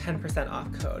like, a 10%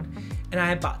 off code. And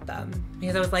I bought them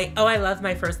because I was like, oh, I love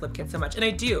my first lip kit so much. And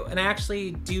I do, and I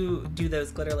actually do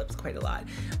those glitter lips quite a lot.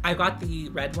 I got the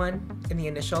red one in the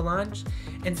initial launch.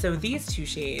 And so these two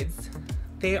shades,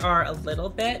 they are a little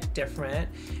bit different.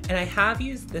 And I have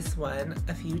used this one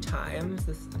a few times.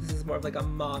 This is more of like a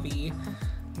mauve-y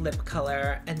lip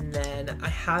color. And then I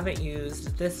haven't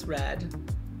used this red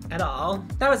at all.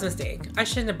 That was a mistake. I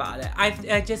shouldn't have bought it. I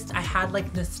had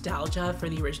like nostalgia for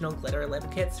the original glitter lip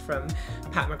kits from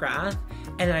Pat McGrath,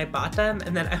 and then I bought them,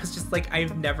 and then I was just like,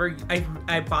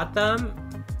 I bought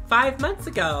them 5 months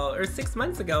ago or 6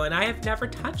 months ago, and I have never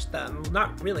touched them.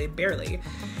 Not really, barely.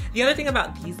 The other thing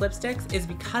about these lipsticks is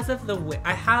because of the way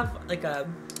I have like a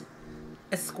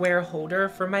square holder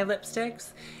for my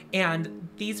lipsticks, and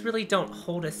these really don't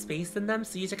hold a space in them,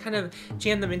 so you have to kind of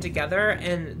jam them in together,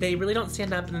 and they really don't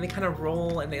stand up, and then they kind of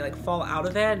roll and they like fall out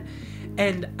of it.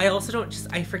 And I also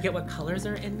I forget what colors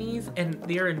are in these, and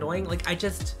they're annoying. Like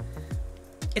it's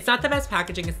not the best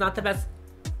packaging. It's not the best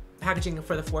packaging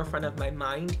for the forefront of my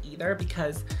mind either,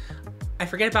 because I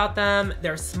forget about them.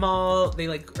 They're small. They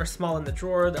like are small in the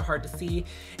drawer. They're hard to see.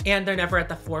 And they're never at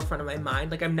the forefront of my mind.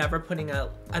 Like I'm never putting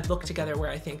a look together where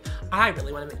I think, I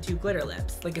really want to do glitter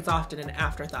lips. Like it's often an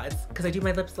afterthought. It's because I do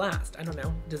my lips last. I don't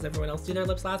know. Does everyone else do their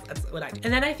lips last? That's what I do.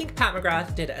 And then I think Pat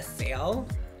McGrath did a sale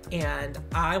and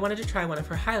I wanted to try one of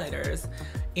her highlighters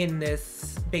in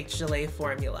this baked gelée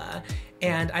formula.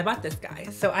 And I bought this guy.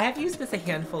 So I have used this a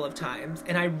handful of times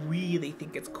and I really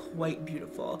think it's quite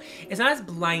beautiful. It's not as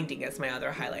blinding as my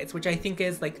other highlights, which I think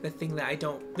is like the thing that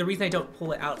the reason I don't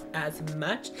pull it out as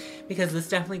much, because this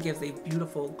definitely gives a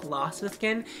beautiful gloss to the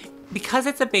skin. Because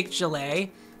it's a baked gelée,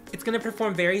 it's gonna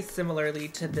perform very similarly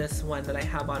to this one that I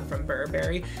have on from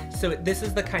Burberry. So this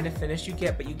is the kind of finish you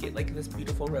get, but you get like this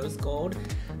beautiful rose gold.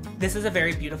 This is a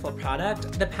very beautiful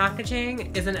product. The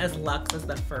packaging isn't as luxe as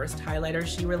the first highlighter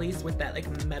she released with that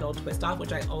like metal twist off,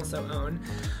 which I also own.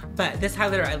 But this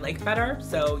highlighter I like better,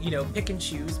 so you know, pick and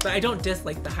choose. But I don't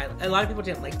dislike the highlighter. A lot of people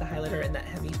didn't like the highlighter and that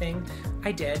heavy thing.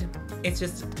 I did. It's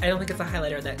just, I don't think it's a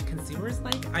highlighter that consumers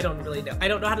like. I don't really know. I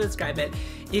don't know how to describe it.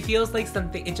 It feels like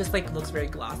something, it just like looks very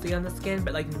glossy on the skin,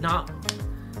 but like not,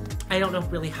 I don't know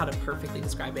really how to perfectly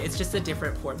describe it. It's just a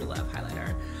different formula of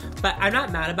highlighter. But I'm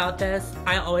not mad about this.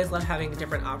 I always love having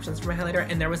different options for my highlighter,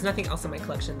 and there was nothing else in my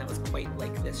collection that was quite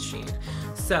like this shade.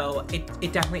 So it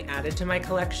definitely added to my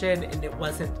collection, and it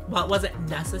wasn't, while it wasn't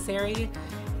necessary,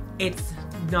 it's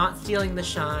not stealing the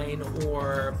shine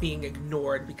or being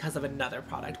ignored because of another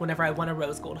product. Whenever I want a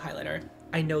rose gold highlighter,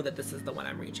 I know that this is the one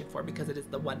I'm reaching for because it is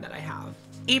the one that I have.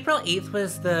 April 8th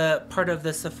was the part of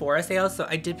the Sephora sale, so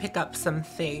I did pick up some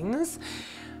things.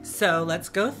 So let's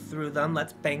go through them.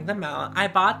 Let's bang them out. I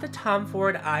bought the Tom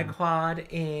Ford Eye Quad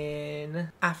in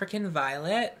African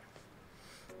Violet.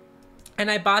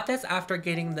 And I bought this after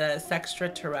getting the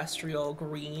Sextraterrestrial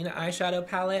Green eyeshadow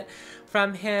palette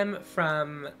from him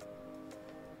from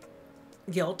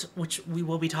Guilt, which we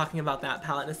will be talking about that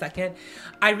palette in a second.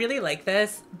 I really like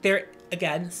this. They're,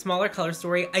 again, smaller color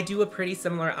story. I do a pretty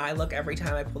similar eye look every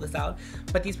time I pull this out,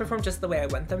 but these perform just the way I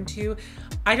want them to.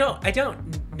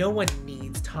 No one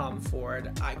needs Tom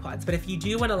Ford eye quads, but if you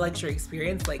do want a luxury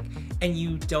experience, like, and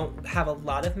you don't have a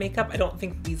lot of makeup, I don't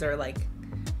think these are like,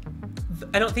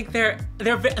 I don't think they're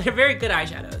very good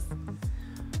eyeshadows.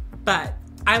 But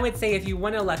I would say if you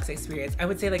want a luxe experience, I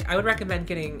would say like I would recommend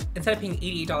getting, instead of paying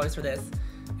 $88 for this,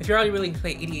 if you're already willing to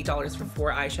pay $88 for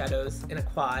 4 eyeshadows in a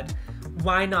quad,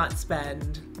 why not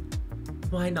spend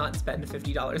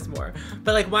 $50 more?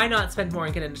 But like, why not spend more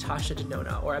and get a Natasha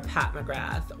Denona or a Pat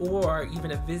McGrath or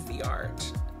even a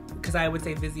Viseart? Because I would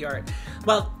say Viseart.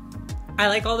 Well, I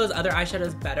like all those other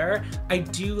eyeshadows better. I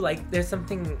do like, there's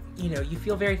something, you know, you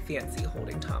feel very fancy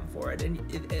holding Tom Ford, and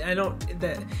it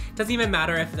doesn't even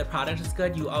matter if the product is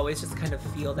good, you always just kind of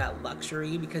feel that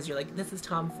luxury because you're like, this is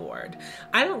Tom Ford.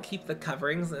 I don't keep the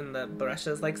coverings and the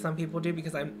brushes like some people do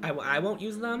because I won't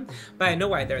use them, but I know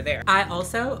why they're there. I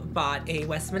also bought a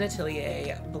Westman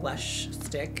Atelier blush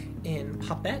stick in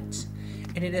Puppet,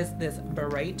 and it is this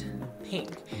bright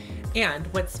pink. And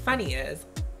what's funny is,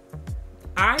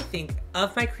 I think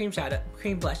of my cream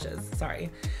blushes,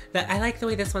 that I like the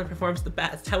way this one performs the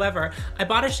best. However, I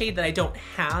bought a shade that I don't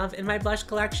have in my blush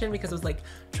collection because it was like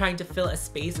trying to fill a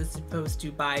space as opposed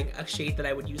to buying a shade that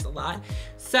I would use a lot.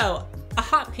 So a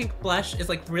hot pink blush is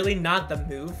like really not the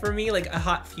move for me, like a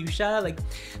hot fuchsia. Like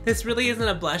this really isn't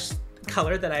a blush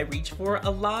color that I reach for a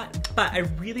lot, but I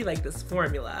really like this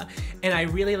formula and I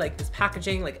really like this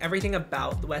packaging, like everything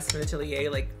about the Westman Atelier,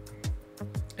 like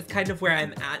it's kind of where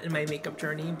I'm at in my makeup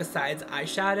journey besides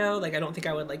eyeshadow. Like I don't think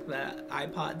I would like the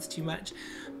iPods too much,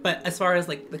 but as far as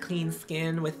like the clean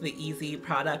skin with the easy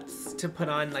products to put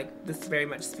on, like this very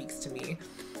much speaks to me.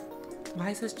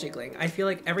 Why is this jiggling? I feel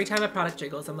like every time a product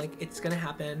jiggles, I'm like, it's gonna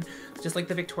happen. Just like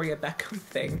the Victoria Beckham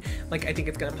thing. Like I think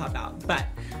it's gonna pop out. But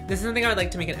this is something I would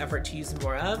like to make an effort to use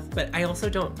more of, but I also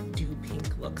don't do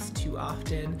pink looks too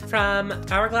often. From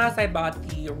Hourglass, I bought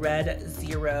the Red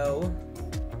Zero.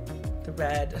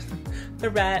 The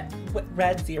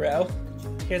red Zero.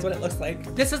 Here's what it looks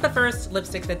like. This is the first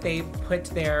lipstick that they put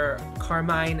their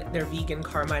vegan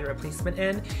carmine replacement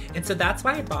in. And so that's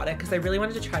why I bought it, because I really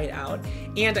wanted to try it out.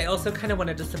 And I also kind of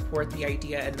wanted to support the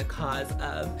idea and the cause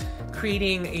of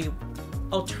creating a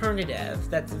alternative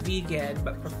that's vegan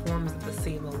but performs at the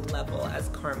same level as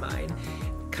carmine.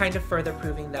 Kind of further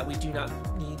proving that we do not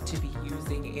need to be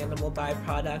using animal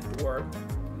byproduct or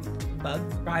bug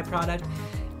byproduct.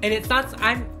 And it's not,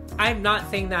 I'm not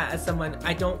saying that as someone,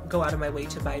 I don't go out of my way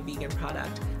to buy vegan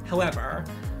product. However,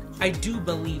 I do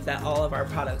believe that all of our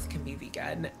products can be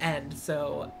vegan. And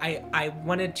so I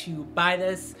wanted to buy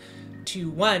this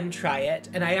to, one, try it.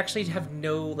 And I actually have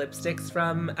no lipsticks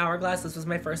from Hourglass. This was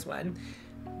my first one.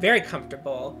 very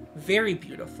comfortable, very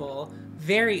beautiful,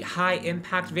 very high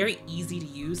impact, very easy to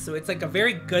use. So it's like a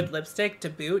very good lipstick to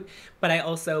boot, but I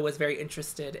also was very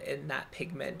interested in that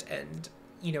pigment and,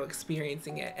 you know,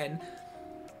 experiencing it. And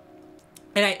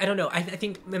I don't know, I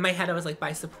think in my head I was like,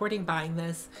 by supporting buying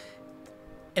this,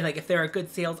 and like if there are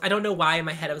good sales, I don't know why in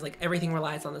my head I was like, everything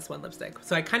relies on this one lipstick.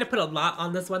 So I kind of put a lot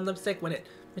on this one lipstick when it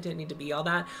didn't need to be all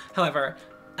that. However,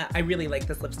 I really like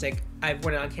this lipstick. I've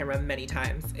worn it on camera many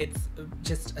times. It's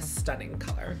just a stunning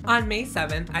color. On May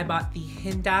 7th, I bought the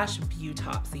Hindash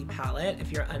Beautopsy palette.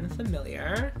 If you're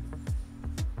unfamiliar,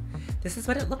 this is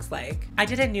what it looks like. I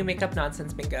did a new makeup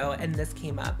nonsense bingo and this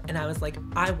came up and I was like,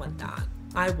 I want that.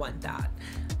 I want that.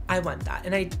 I want that.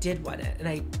 And I did want it and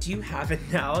I do have it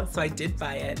now. So I did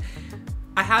buy it.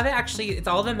 I have it actually, it's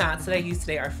all the mattes that I use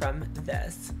today are from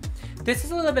this. This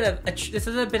is a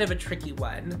bit of a tricky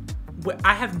one.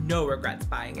 I have no regrets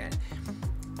buying it.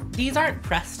 These aren't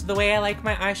pressed the way I like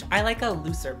my eyeshadow. I like a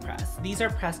looser press. These are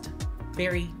pressed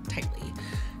very tightly.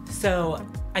 So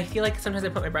I feel like sometimes I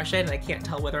put my brush in and I can't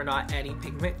tell whether or not any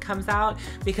pigment comes out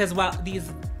because while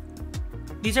these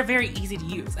are very easy to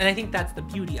use. And I think that's the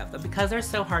beauty of them because they're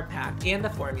so hard packed and the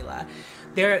formula,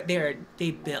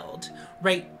 they build,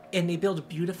 right? And they build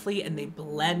beautifully and they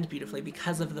blend beautifully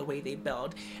because of the way they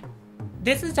build.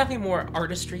 This is definitely more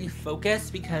artistry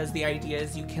focused because the idea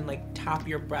is you can like tap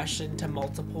your brush into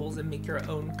multiples and make your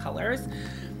own colors,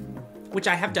 which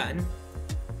I have done.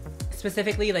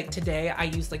 Specifically, like today I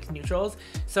used like neutrals.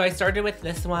 So I started with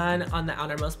this one on the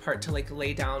outermost part to like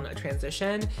lay down a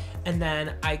transition. And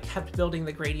then I kept building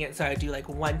the gradient. So I do like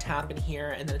one tap in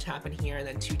here and then a tap in here and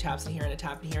then two taps in here and a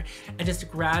tap in here. And just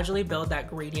gradually build that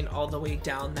gradient all the way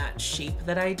down that shape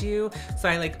that I do. So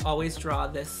I like always draw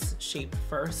this shape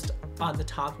first on the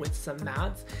top with some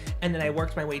mattes. And then I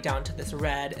worked my way down to this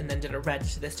red and then did a red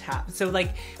to this tap. So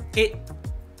like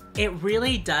it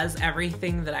really does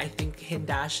everything that I think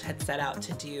Hindash had set out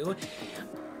to do.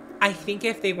 I think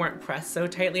if they weren't pressed so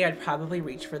tightly, I'd probably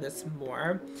reach for this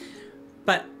more.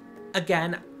 But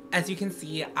again, as you can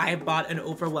see, I bought an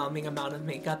overwhelming amount of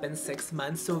makeup in 6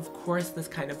 months. So of course this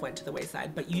kind of went to the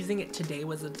wayside, but using it today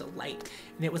was a delight.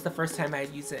 And it was the first time I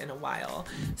had used it in a while.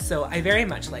 So I very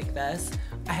much like this.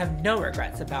 I have no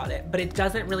regrets about it, but it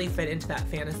doesn't really fit into that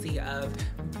fantasy of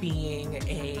being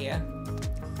a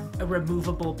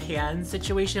removable pan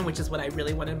situation, which is what I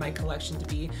really wanted my collection to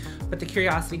be, but the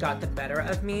curiosity got the better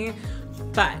of me.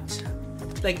 But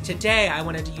like today I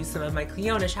wanted to use some of my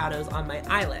Cliona shadows on my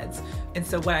eyelids, and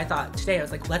so what I thought today, I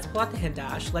was like, let's pull out the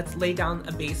Hindash, let's lay down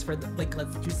a base for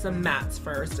let's do some mattes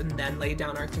first and then lay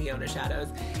down our Cliona shadows,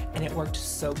 and it worked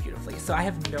so beautifully. So I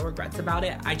have no regrets about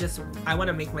it. I want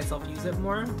to make myself use it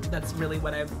more. That's really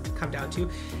what I've come down to.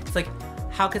 It's like,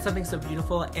 how could something so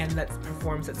beautiful and that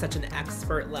performs at such an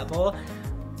expert level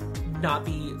not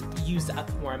be used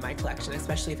up more in my collection,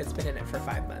 especially if it's been in it for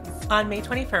 5 months. On May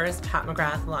 21st, Pat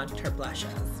McGrath launched her blushes.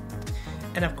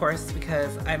 And of course,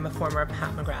 because I'm a former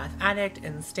Pat McGrath addict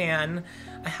and stan,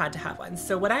 I had to have one.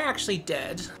 So what I actually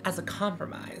did as a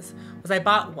compromise was I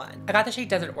bought one. I got the shade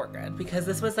Desert Orchid because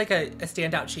this was like a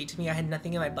standout shade to me. I had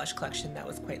nothing in my blush collection that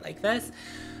was quite like this.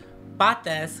 Bought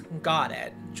this, got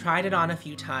it, tried it on a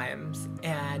few times,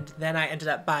 and then I ended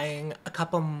up buying a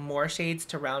couple more shades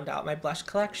to round out my blush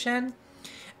collection.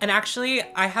 And actually,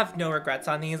 I have no regrets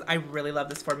on these. I really love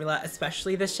this formula,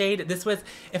 especially this shade. This was,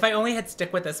 if I only had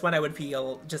stick with this one, I would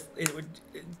feel just,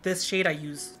 this shade I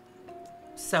use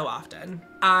so often.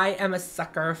 I am a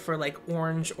sucker for like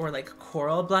orange or like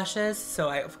coral blushes. So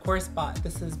I, of course, bought,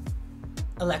 this is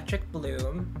Electric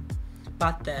Bloom,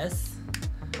 bought this.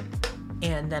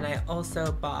 And then I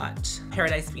also bought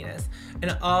Paradise Venus.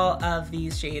 And all of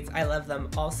these shades, I love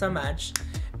them all so much.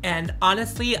 And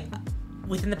honestly,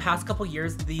 within the past couple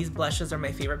years, these blushes are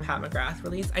my favorite Pat McGrath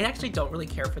release. I actually don't really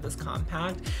care for this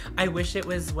compact. I wish it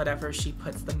was whatever she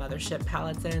puts the Mothership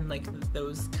palettes in, like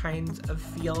those kinds of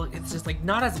feel. It's just like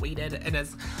not as weighted and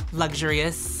as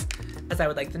luxurious as I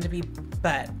would like them to be,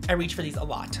 but I reach for these a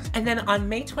lot. And then on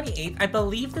May 28th, I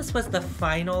believe this was the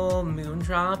final moon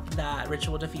drop that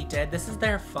Ritual Defeat did. This is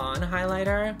their Fawn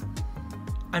highlighter.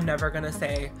 I'm never gonna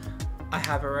say I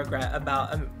have a regret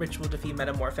about a Ritual Defeat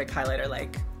Metamorphic highlighter.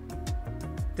 Like,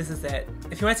 this is it.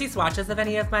 If you wanna see swatches of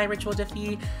any of my Ritual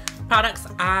Defeat products,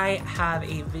 I have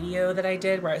a video that I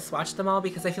did where I swatched them all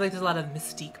because I feel like there's a lot of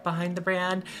mystique behind the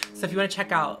brand. So if you wanna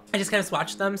check out, I just kind of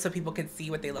swatched them so people can see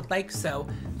what they look like. So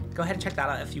go ahead and check that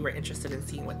out if you were interested in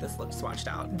seeing what this looked swatched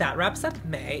out. That wraps up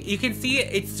May. You can see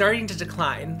it's starting to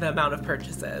decline, the amount of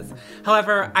purchases.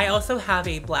 However, I also have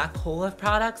a black hole of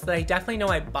products that I definitely know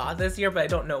I bought this year, but I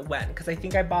don't know when, because I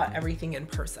think I bought everything in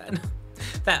person.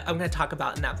 that I'm gonna talk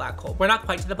about in that black hole. We're not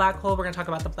quite to the black hole. We're gonna talk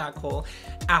about the black hole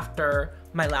after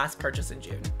my last purchase in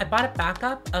June. I bought a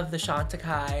backup of the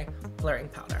Chantecaille blurring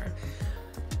powder.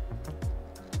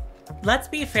 Let's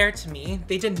be fair to me,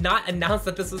 they did not announce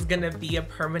that this was gonna be a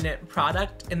permanent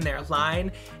product in their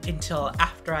line until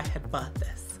after I had bought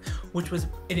this,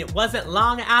 and it wasn't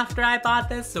long after I bought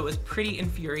this, so it was pretty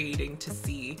infuriating to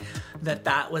see that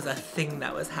that was a thing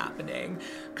that was happening.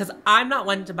 Because I'm not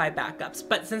one to buy backups,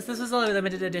 but since this was a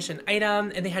limited edition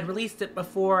item and they had released it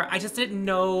before, I just didn't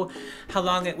know how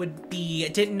long it would be. I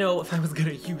didn't know if I was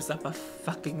gonna use up a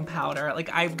fucking powder.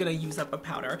 Like, I'm gonna use up a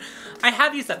powder. I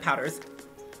have used up powders.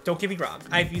 Don't get me wrong,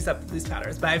 I've used up loose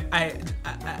powders, but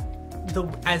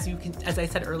as I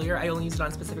said earlier, I only use it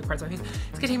on specific parts of my face.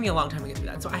 It's gonna take me a long time to get through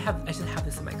that, so I just have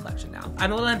this in my collection now.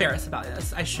 I'm a little embarrassed about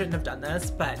this. I shouldn't have done this,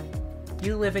 but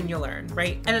you live and you learn,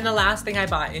 right? And then the last thing I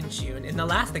bought in June, and the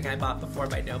last thing I bought before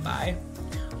my no buy,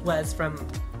 was from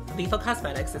Lethal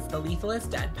Cosmetics. It's the Lethal is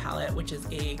Dead palette, which is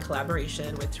a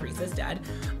collaboration with Teresa's Dead.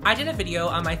 I did a video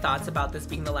on my thoughts about this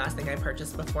being the last thing I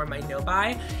purchased before my no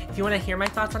buy. If you want to hear my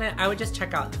thoughts on it, I would just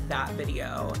check out that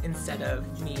video instead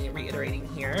of me reiterating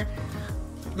here.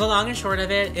 The long and short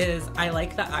of it is I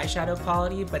like the eyeshadow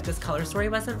quality, but this color story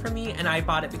wasn't for me, and I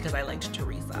bought it because I liked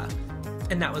Teresa.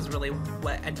 And that was really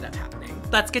what ended up happening.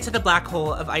 Let's get to the black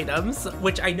hole of items,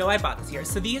 which I know I bought this year.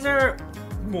 So these are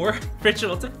more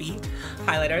Ritual Defeat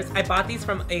highlighters. I bought these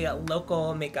from a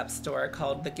local makeup store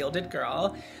called The Gilded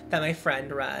Girl that my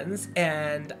friend runs,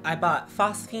 and I bought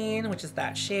Phosphine, which is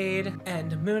that shade,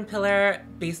 and Moon Pillar.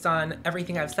 Based on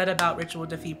everything I've said about Ritual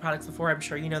Defeat products before, I'm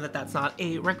sure you know that that's not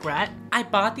a regret. I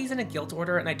bought these in a guilt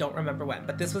order, and I don't remember when,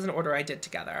 but this was an order I did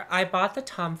together. I bought the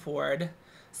Tom Ford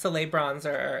Soleil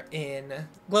Bronzer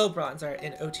Glow Bronzer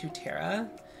in 02 Terra.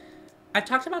 I've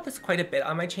talked about this quite a bit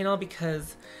on my channel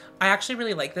because I actually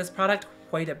really like this product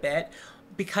quite a bit.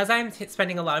 Because I'm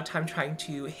spending a lot of time trying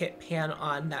to hit pan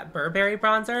on that Burberry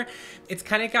bronzer, it's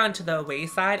kind of gone to the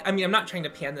wayside. I mean, I'm not trying to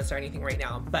pan this or anything right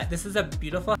now, but this is a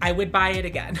beautiful, I would buy it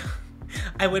again.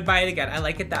 I would buy it again. I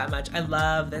like it that much. I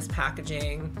love this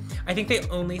packaging. I think they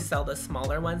only sell the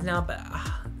smaller ones now, but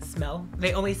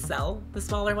they only sell the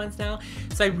smaller ones now.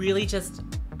 So I really just,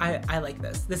 I like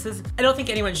this. I don't think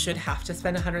anyone should have to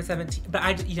spend $117,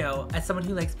 but you know, as someone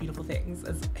who likes beautiful things,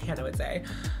 as Hannah would say,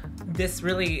 this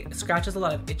really scratches a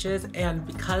lot of itches, and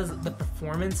because the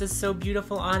performance is so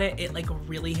beautiful on it, it like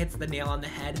really hits the nail on the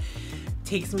head.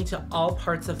 Takes me to all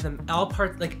parts of them,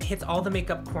 like hits all the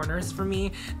makeup corners for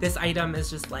me. This item is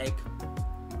just like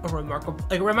a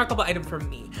remarkable item for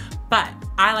me. But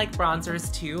I like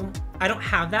bronzers too. I don't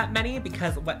have that many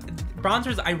because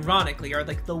bronzers ironically are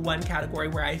like the one category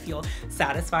where I feel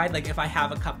satisfied. Like if I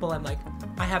have a couple, I'm like,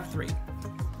 I have 3.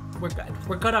 We're good.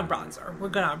 We're good on bronzer. We're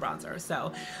good on bronzer.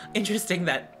 So interesting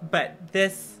but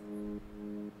this,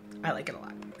 I like it a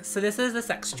lot. So this is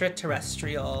this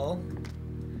extraterrestrial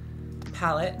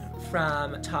palette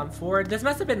from Tom Ford. This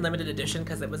must have been limited edition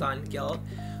because it was on Gilt.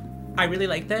 I really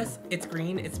like this. It's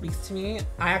green. It speaks to me.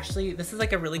 This is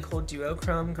like a really cool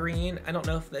duochrome green. I don't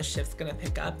know if this shift's gonna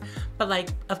pick up, but like,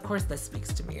 of course this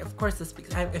speaks to me. Of course this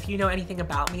speaks. If you know anything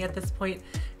about me at this point,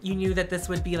 you knew that this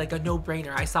would be like a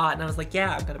no-brainer. I saw it and I was like,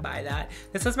 yeah, I'm gonna buy that.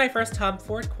 This was my first Tom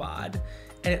Ford quad,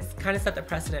 and it's kind of set the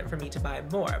precedent for me to buy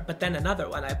more. But then another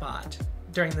one I bought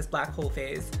during this black hole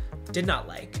phase did not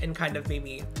like, and kind of made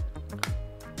me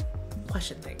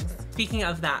question things. Speaking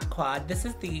of that quad, this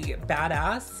is the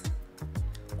Badass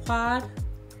quad,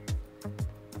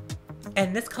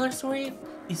 and this color story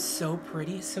is so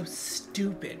pretty, so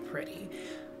stupid pretty.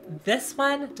 This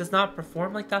one does not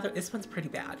perform like the other. This one's pretty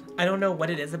bad. I don't know what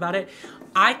it is about it.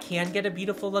 I can get a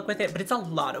beautiful look with it, but it's a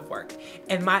lot of work.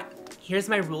 And here's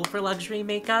my rule for luxury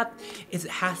makeup, is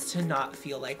it has to not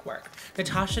feel like work.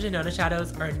 Natasha Denona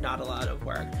shadows are not a lot of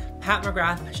work. Pat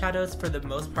McGrath shadows, for the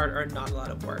most part, are not a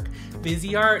lot of work.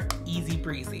 Viseart, easy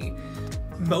breezy.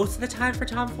 Most of the time for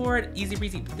Tom Ford, easy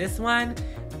breezy. But this one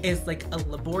is like a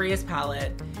laborious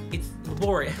palette. It's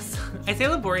laborious. I say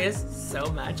laborious so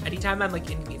much. Anytime I'm like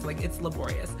in these, like it's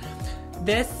laborious.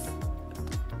 This,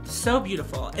 so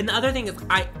beautiful. And the other thing is,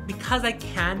 because I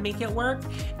can make it work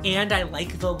and I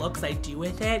like the looks I do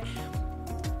with it,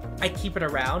 I keep it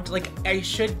around. Like I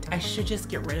should just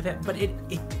get rid of it, but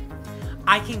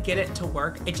I can get it to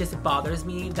work. It just bothers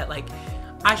me that, like,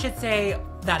 I should say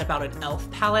that about an e.l.f.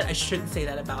 palette. I shouldn't say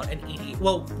that about an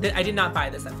I did not buy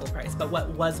this at full price, but what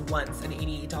was once an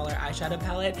 $88 eyeshadow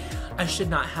palette, I should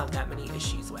not have that many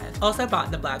issues with. Also bought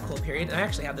in the black hole period, and I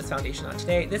actually have this foundation on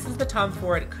today. This is the Tom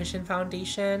Ford Cushion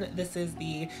Foundation. This is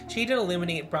the Shade and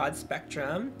Illuminate Broad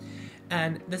Spectrum.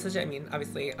 And this is, I mean,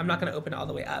 obviously, I'm not going to open it all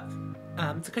the way up.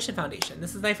 It's a cushion foundation.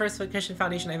 This is my first cushion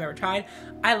foundation I've ever tried.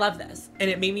 I love this. And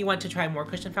it made me want to try more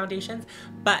cushion foundations.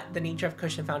 But the nature of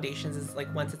cushion foundations is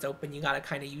like once it's open, you got to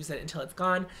kind of use it until it's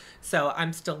gone. So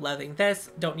I'm still loving this.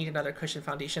 Don't need another cushion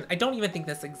foundation. I don't even think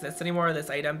this exists anymore, this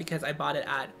item, because I bought it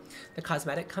at the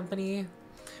cosmetic company,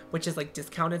 which is like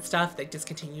discounted stuff, like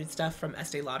discontinued stuff from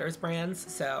Estee Lauder's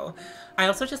brands. So I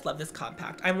also just love this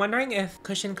compact. I'm wondering if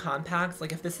cushion compacts,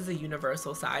 like if this is a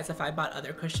universal size, if I bought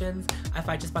other cushions, if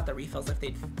I just bought the refills, if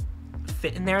they'd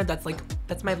fit in there.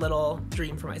 That's my little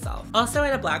dream for myself. Also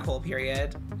in a black hole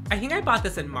period, I think I bought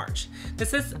this in March.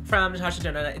 This is from Natasha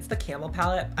Denona. It's the Camel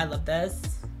palette. I love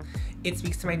this. It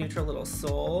speaks to my neutral little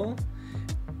soul.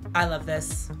 I love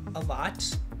this a lot.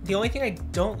 The only thing I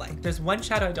don't like, there's one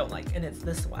shadow I don't like, and it's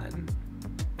this one.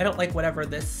 I don't like whatever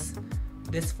this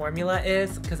formula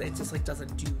is, because it just like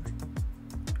doesn't do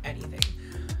anything.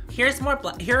 Here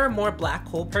are more black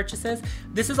hole purchases.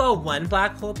 This is all one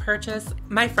black hole purchase.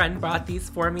 My friend bought these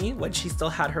for me when she still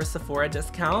had her Sephora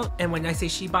discount. And when I say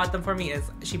she bought them for me,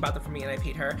 she bought them for me and I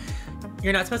paid her.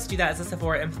 You're not supposed to do that as a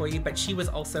Sephora employee, but she was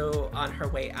also on her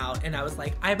way out. And I was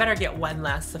like, I better get one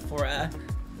last Sephora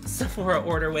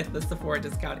order with the Sephora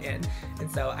discount in. And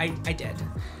so I did.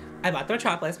 I bought the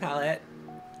Metropolis palette.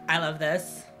 I love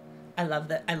this. I love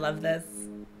this.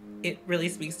 It really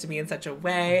speaks to me in such a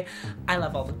way. I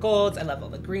love all the golds. I love all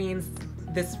the greens.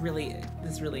 This really,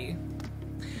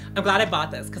 I'm glad I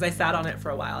bought this because I sat on it for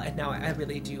a while and now I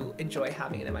really do enjoy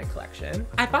having it in my collection.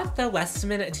 I bought the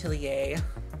Westman Atelier.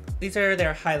 These are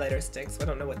their highlighter sticks. I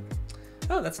don't know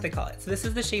oh, that's what they call it. So this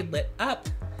is the shade Lit Up.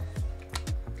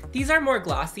 These are more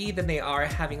glossy than they are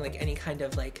having like any kind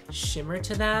of like shimmer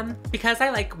to them. Because I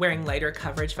like wearing lighter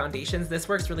coverage foundations, this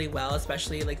works really well,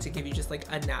 especially like to give you just like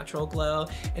a natural glow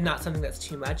and not something that's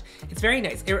too much. It's very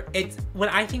nice. It's what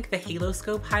I think the Halo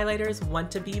Scope highlighters want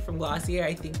to be from Glossier.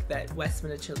 I think that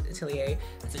Westman Atelier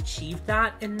has achieved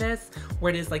that in this,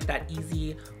 where it is like that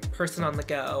easy person on the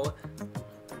go,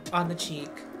 on the cheek,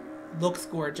 looks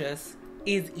gorgeous,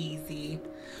 is easy.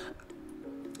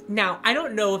 Now, I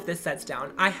don't know if this sets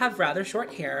down. I have rather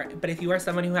short hair, but if you are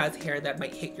someone who has hair that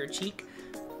might hit your cheek,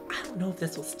 I don't know if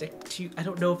this will stick to, I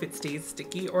don't know if it stays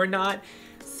sticky or not.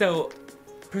 So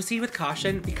proceed with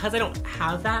caution. Because I don't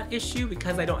have that issue,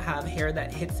 because I don't have hair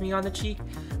that hits me on the cheek,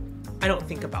 I don't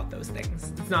think about those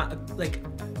things. It's not like,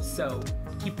 so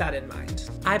keep that in mind.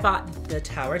 I bought the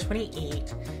Tower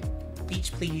 28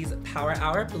 Beach Please Power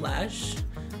Hour Blush.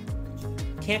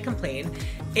 Can't complain.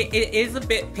 It is a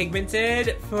bit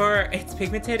pigmented it's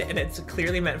pigmented and it's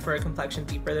clearly meant for a complexion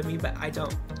deeper than me, but I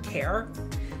don't care.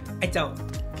 I don't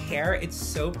care. It's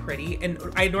so pretty. And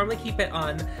I normally keep it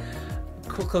on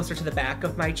closer to the back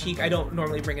of my cheek. I don't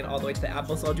normally bring it all the way to the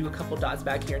apple, so I'll do a couple dots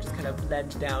back here and just kind of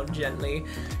blend down gently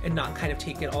and not kind of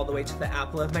take it all the way to the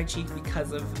apple of my cheek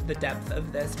because of the depth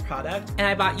of this product. And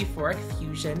I bought Euphoric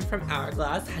Fusion from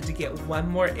Hourglass. Had to get one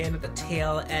more in at the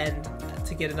tail end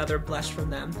to get another blush from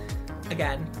them.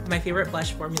 Again, my favorite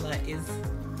blush formula is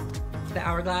the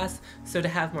Hourglass, so to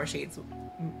have more shades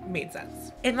made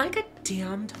sense. And like a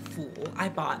damned fool, I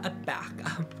bought a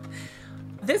backup.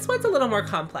 This one's a little more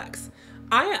complex.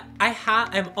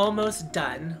 I'm almost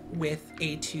done with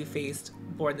a Too Faced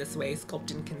Born This Way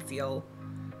Sculpt and Conceal,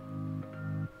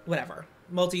 whatever,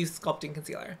 multi-use sculpting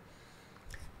concealer.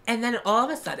 And then all of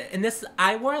a sudden, and this,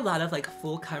 I wore a lot of like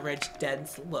full coverage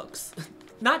dense looks.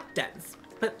 Not dense,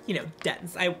 but you know,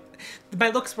 dense. My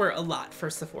looks were a lot for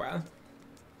Sephora.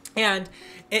 And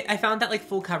I found that like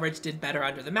full coverage did better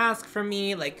under the mask for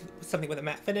me, like something with a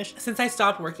matte finish. Since I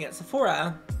stopped working at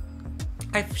Sephora,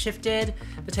 I've shifted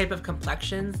the type of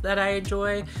complexions that I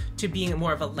enjoy to being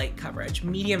more of a light coverage.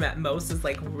 Medium at most is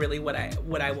like really what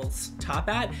I will stop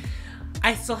at.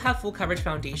 I still have full coverage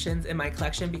foundations in my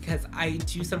collection because I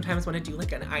do sometimes want to do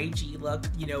like an IG look,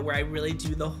 you know, where I really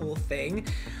do the whole thing,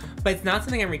 but it's not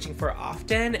something I'm reaching for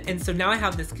often. And so now I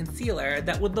have this concealer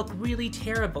that would look really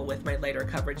terrible with my lighter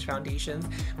coverage foundations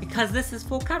because this is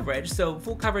full coverage. So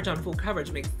full coverage on full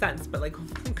coverage makes sense, but like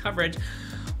full coverage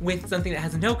with something that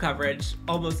has no coverage,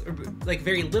 almost like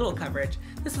very little coverage,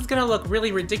 this is gonna look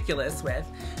really ridiculous with.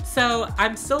 So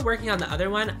I'm still working on the other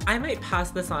one. I might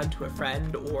pass this on to a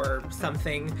friend or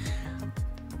something,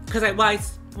 because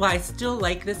while I still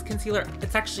like this concealer,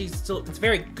 it's actually it's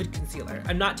very good concealer.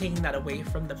 I'm not taking that away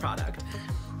from the product.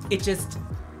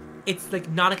 It's like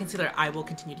not a concealer I will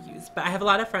continue to use, but I have a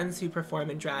lot of friends who perform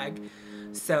in drag,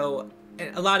 so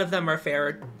a lot of them are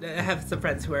fair. I have some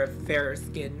friends who are fair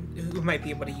skin who might be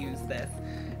able to use this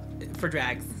for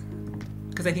drags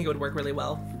because I think it would work really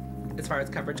well as far as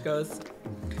coverage goes.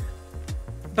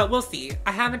 But we'll see.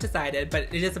 I haven't decided, but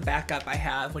it is a backup I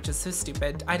have, which is so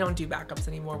stupid. I don't do backups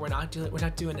anymore. We're not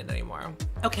doing it anymore.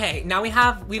 Okay, now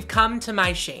we've come to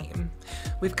my shame.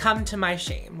 We've come to my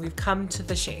shame. We've come to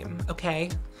the shame, okay?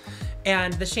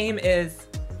 And the shame is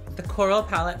the coral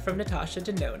palette from Natasha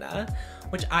Denona,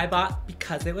 which I bought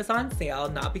because it was on sale,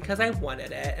 not because I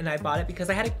wanted it. And I bought it because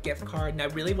I had a gift card and I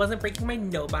really wasn't breaking my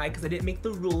no buy because I didn't make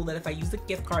the rule that if I use a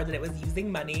gift card that it was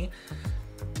using money.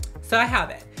 So I have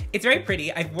it. It's very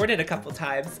pretty. I've worn it a couple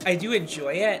times. I do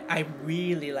enjoy it. I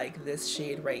really like this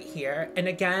shade right here. And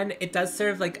again, it does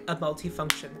serve like a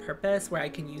multi-function purpose where I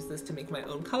can use this to make my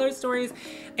own color stories.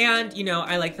 And you know,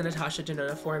 I like the Natasha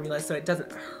Denona formula, so it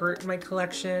doesn't hurt my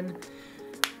collection.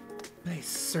 But I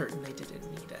certainly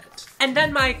didn't need it. And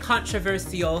then my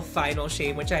controversial final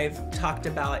shade, which I've talked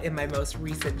about in my most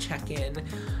recent check-in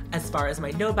as far as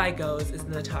my no-buy goes, is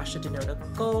the Natasha Denona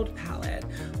Gold palette,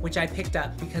 which I picked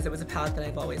up because it was a palette that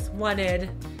I've always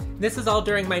wanted. This is all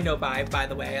during my no-buy, by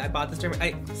the way. I bought this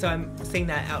during, so I'm saying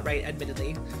that outright,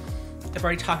 admittedly. I've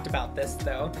already talked about this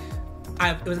though.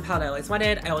 It was a palette I always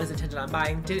wanted. I always intended on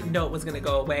buying. Didn't know it was gonna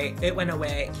go away. It went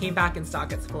away. It came back in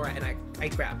stock at Sephora and I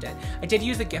grabbed it. I did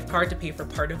use a gift card to pay for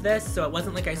part of this, so it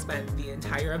wasn't like I spent the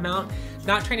entire amount.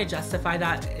 Not trying to justify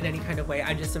that in any kind of way.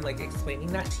 I just am like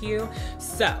explaining that to you.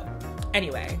 So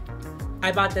anyway,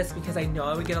 I bought this because I know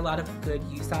I would get a lot of good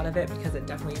use out of it because it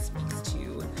definitely speaks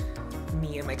to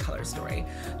me and my color story.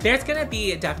 There's gonna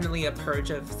be definitely a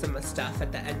purge of some stuff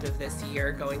at the end of this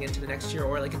year going into the next year,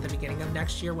 or like at the beginning of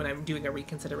next year when I'm doing a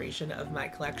reconsideration of my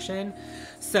collection.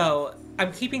 So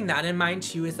I'm keeping that in mind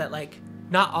too, is that like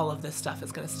not all of this stuff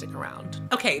is gonna stick around.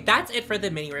 Okay, that's it for the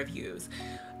mini reviews.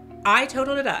 I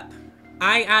totaled it up.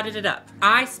 I added it up.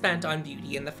 I spent on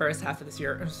beauty in the first half of this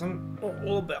year, a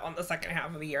little bit on the second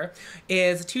half of the year,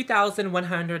 is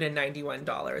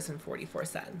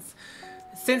 $2,191.44.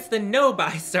 Since the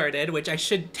no-buy started, which I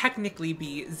should technically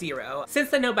be $0, since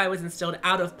the no-buy was instilled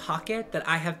out of pocket that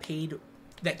I have paid,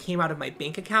 that came out of my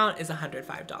bank account, is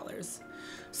 $105.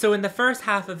 So in the first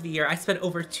half of the year, I spent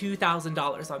over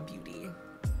 $2,000 on beauty.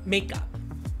 Makeup.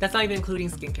 That's not even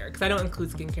including skincare, because I don't include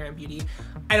skincare in beauty.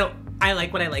 I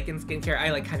like what I like in skincare.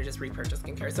 I like kind of just repurchase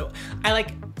skincare. So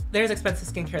there's expensive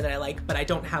skincare that I like, but I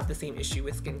don't have the same issue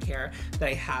with skincare that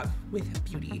I have with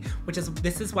beauty,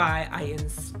 this is why I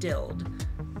instilled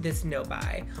this no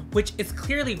buy, which is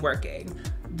clearly working.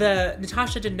 The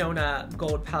Natasha Denona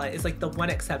Gold palette is like the one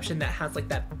exception that has like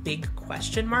that big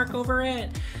question mark over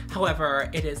it. However,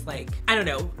 it is like, I don't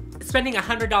know, spending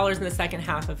 $100 in the second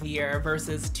half of the year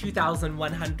versus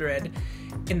 $2,100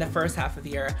 in the first half of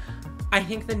the year. I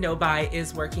think the no buy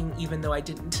is working even though I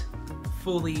didn't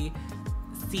fully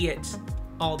see it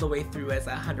all the way through as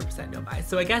a 100% no buy.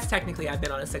 So I guess technically I've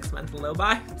been on a 6-month low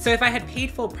buy. So if I had paid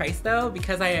full price though,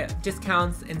 because I had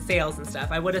discounts and sales and stuff,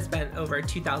 I would have spent over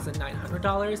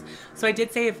 $2,900. So I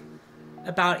did save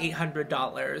about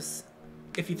 $800.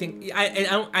 If you think,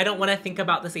 I don't want to think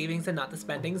about the savings and not the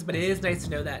spendings, but it is nice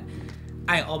to know that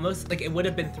I almost, like, it would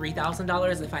have been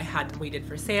 $3,000 if I hadn't waited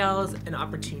for sales and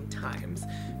opportune times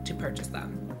to purchase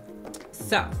them.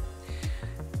 So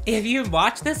if you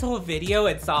watched this whole video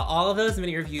and saw all of those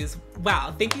mini reviews,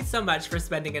 wow, thank you so much for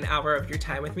spending an hour of your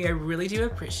time with me. I really do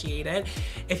appreciate it.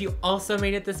 If you also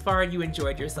made it this far and you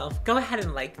enjoyed yourself, go ahead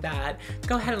and like that.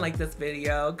 Go ahead and like this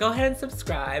video. Go ahead and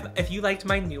subscribe. If you liked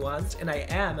my nuanced, and I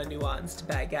am a nuanced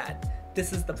baguette,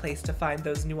 this is the place to find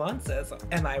those nuances.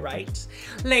 Am I right?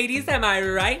 Ladies, am I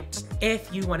right?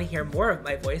 If you want to hear more of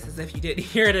my voice, as if you didn't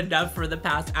hear it enough for the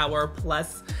past hour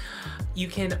plus, you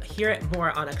can hear it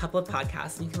more on a couple of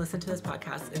podcasts, and you can listen to this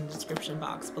podcast in the description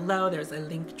box below. There's a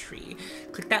link tree.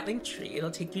 Click that link tree.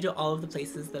 It'll take you to all of the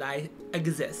places that I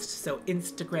exist. So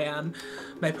Instagram,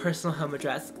 my personal home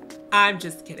address. I'm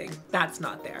just kidding. That's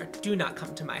not there. Do not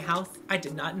come to my house. I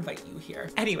did not invite you here.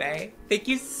 Anyway, thank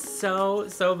you so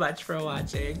much for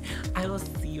watching. I will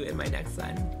see you in my next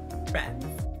one.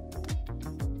 Friends.